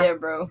you. Yeah. Yeah,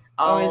 bro.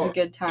 Always a I'll-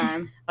 good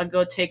time. I'll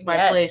go take my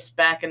Yes. place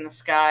back in the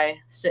sky,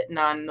 sitting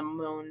on the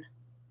moon.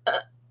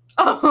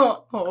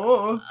 Oh.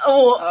 Oh.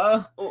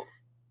 Oh, Oh.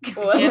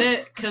 Get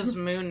it? Because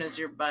moon is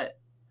your butt.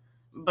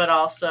 But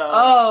also...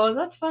 Oh,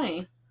 that's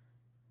funny.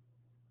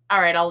 All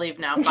right, I'll leave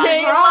now. Bye.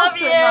 Okay. We're all love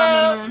sitting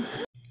on the you. moon.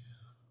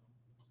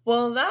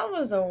 Well, that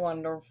was a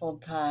wonderful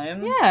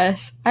time.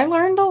 Yes, I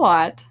learned a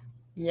lot.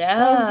 Yeah.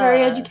 That was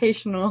very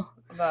educational.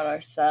 About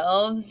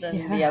ourselves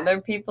and the Yeah. other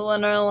people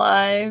in our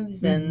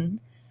lives Mhm. and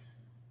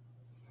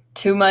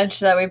too much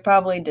that we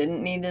probably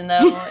didn't need to know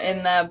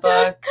in that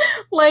book.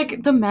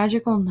 Like the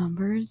magical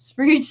numbers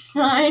for each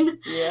sign.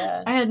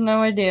 Yeah. I had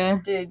no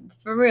idea. Dude,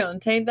 for real,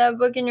 take that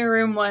book in your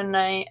room one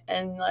night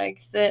and like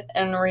sit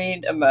and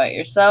read about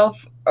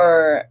yourself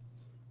or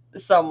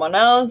someone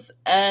else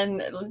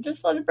and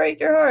just let it break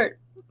your heart.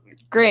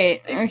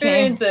 Great.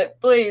 Experience it,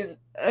 please.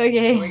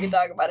 Okay. We can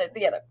talk about it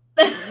together.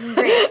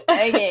 Great.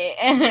 Okay.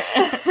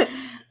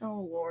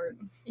 Oh Lord.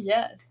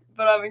 Yes,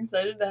 but I'm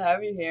excited to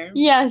have you here.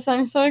 Yes,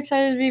 I'm so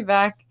excited to be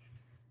back.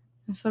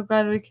 I'm so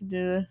glad we could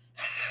do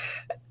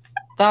this.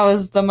 That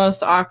was the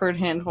most awkward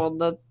handhold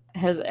that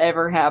has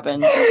ever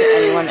happened to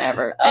anyone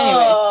ever.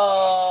 Anyway,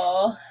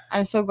 Oh,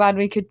 I'm so glad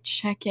we could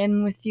check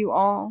in with you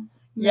all.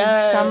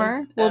 yes.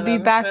 Midsummer. We'll and be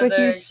I'm back sure with you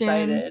they're soon.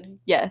 excited.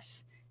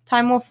 Yes.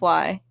 Time will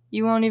fly.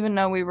 You won't even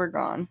know we were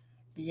gone.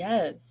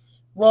 Yes.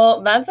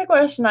 Well, that's a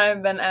question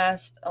I've been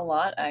asked a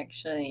lot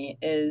actually,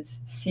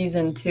 is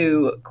season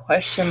 2 ?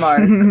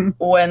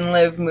 When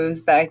Liv moves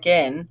back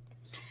in.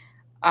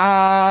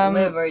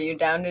 Liv, are you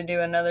down to do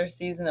another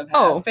season of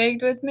Oh. Half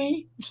Baked with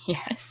me?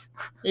 Yes.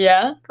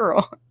 Yeah?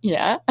 Girl.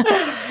 Yeah.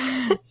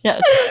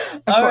 Yes.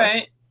 All course.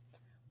 right.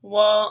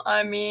 Well,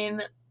 I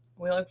mean,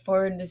 we look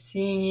forward to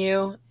seeing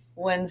you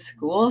when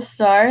school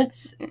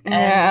starts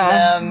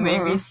and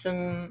maybe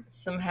some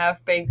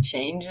half-baked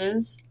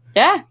changes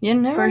Yeah, you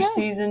never for know.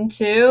 season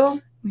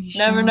 2. We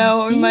Never shall know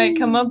what we might see.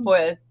 come up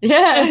with.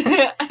 Yeah.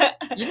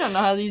 You don't know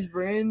how these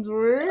brains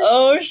work.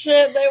 Oh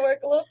shit, they work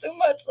a little too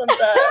much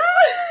sometimes.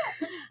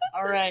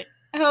 All right.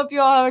 I hope you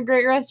all have a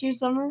great rest of your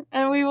summer,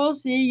 and we will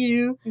see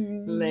you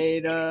Mm.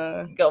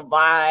 later.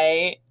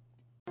 Goodbye.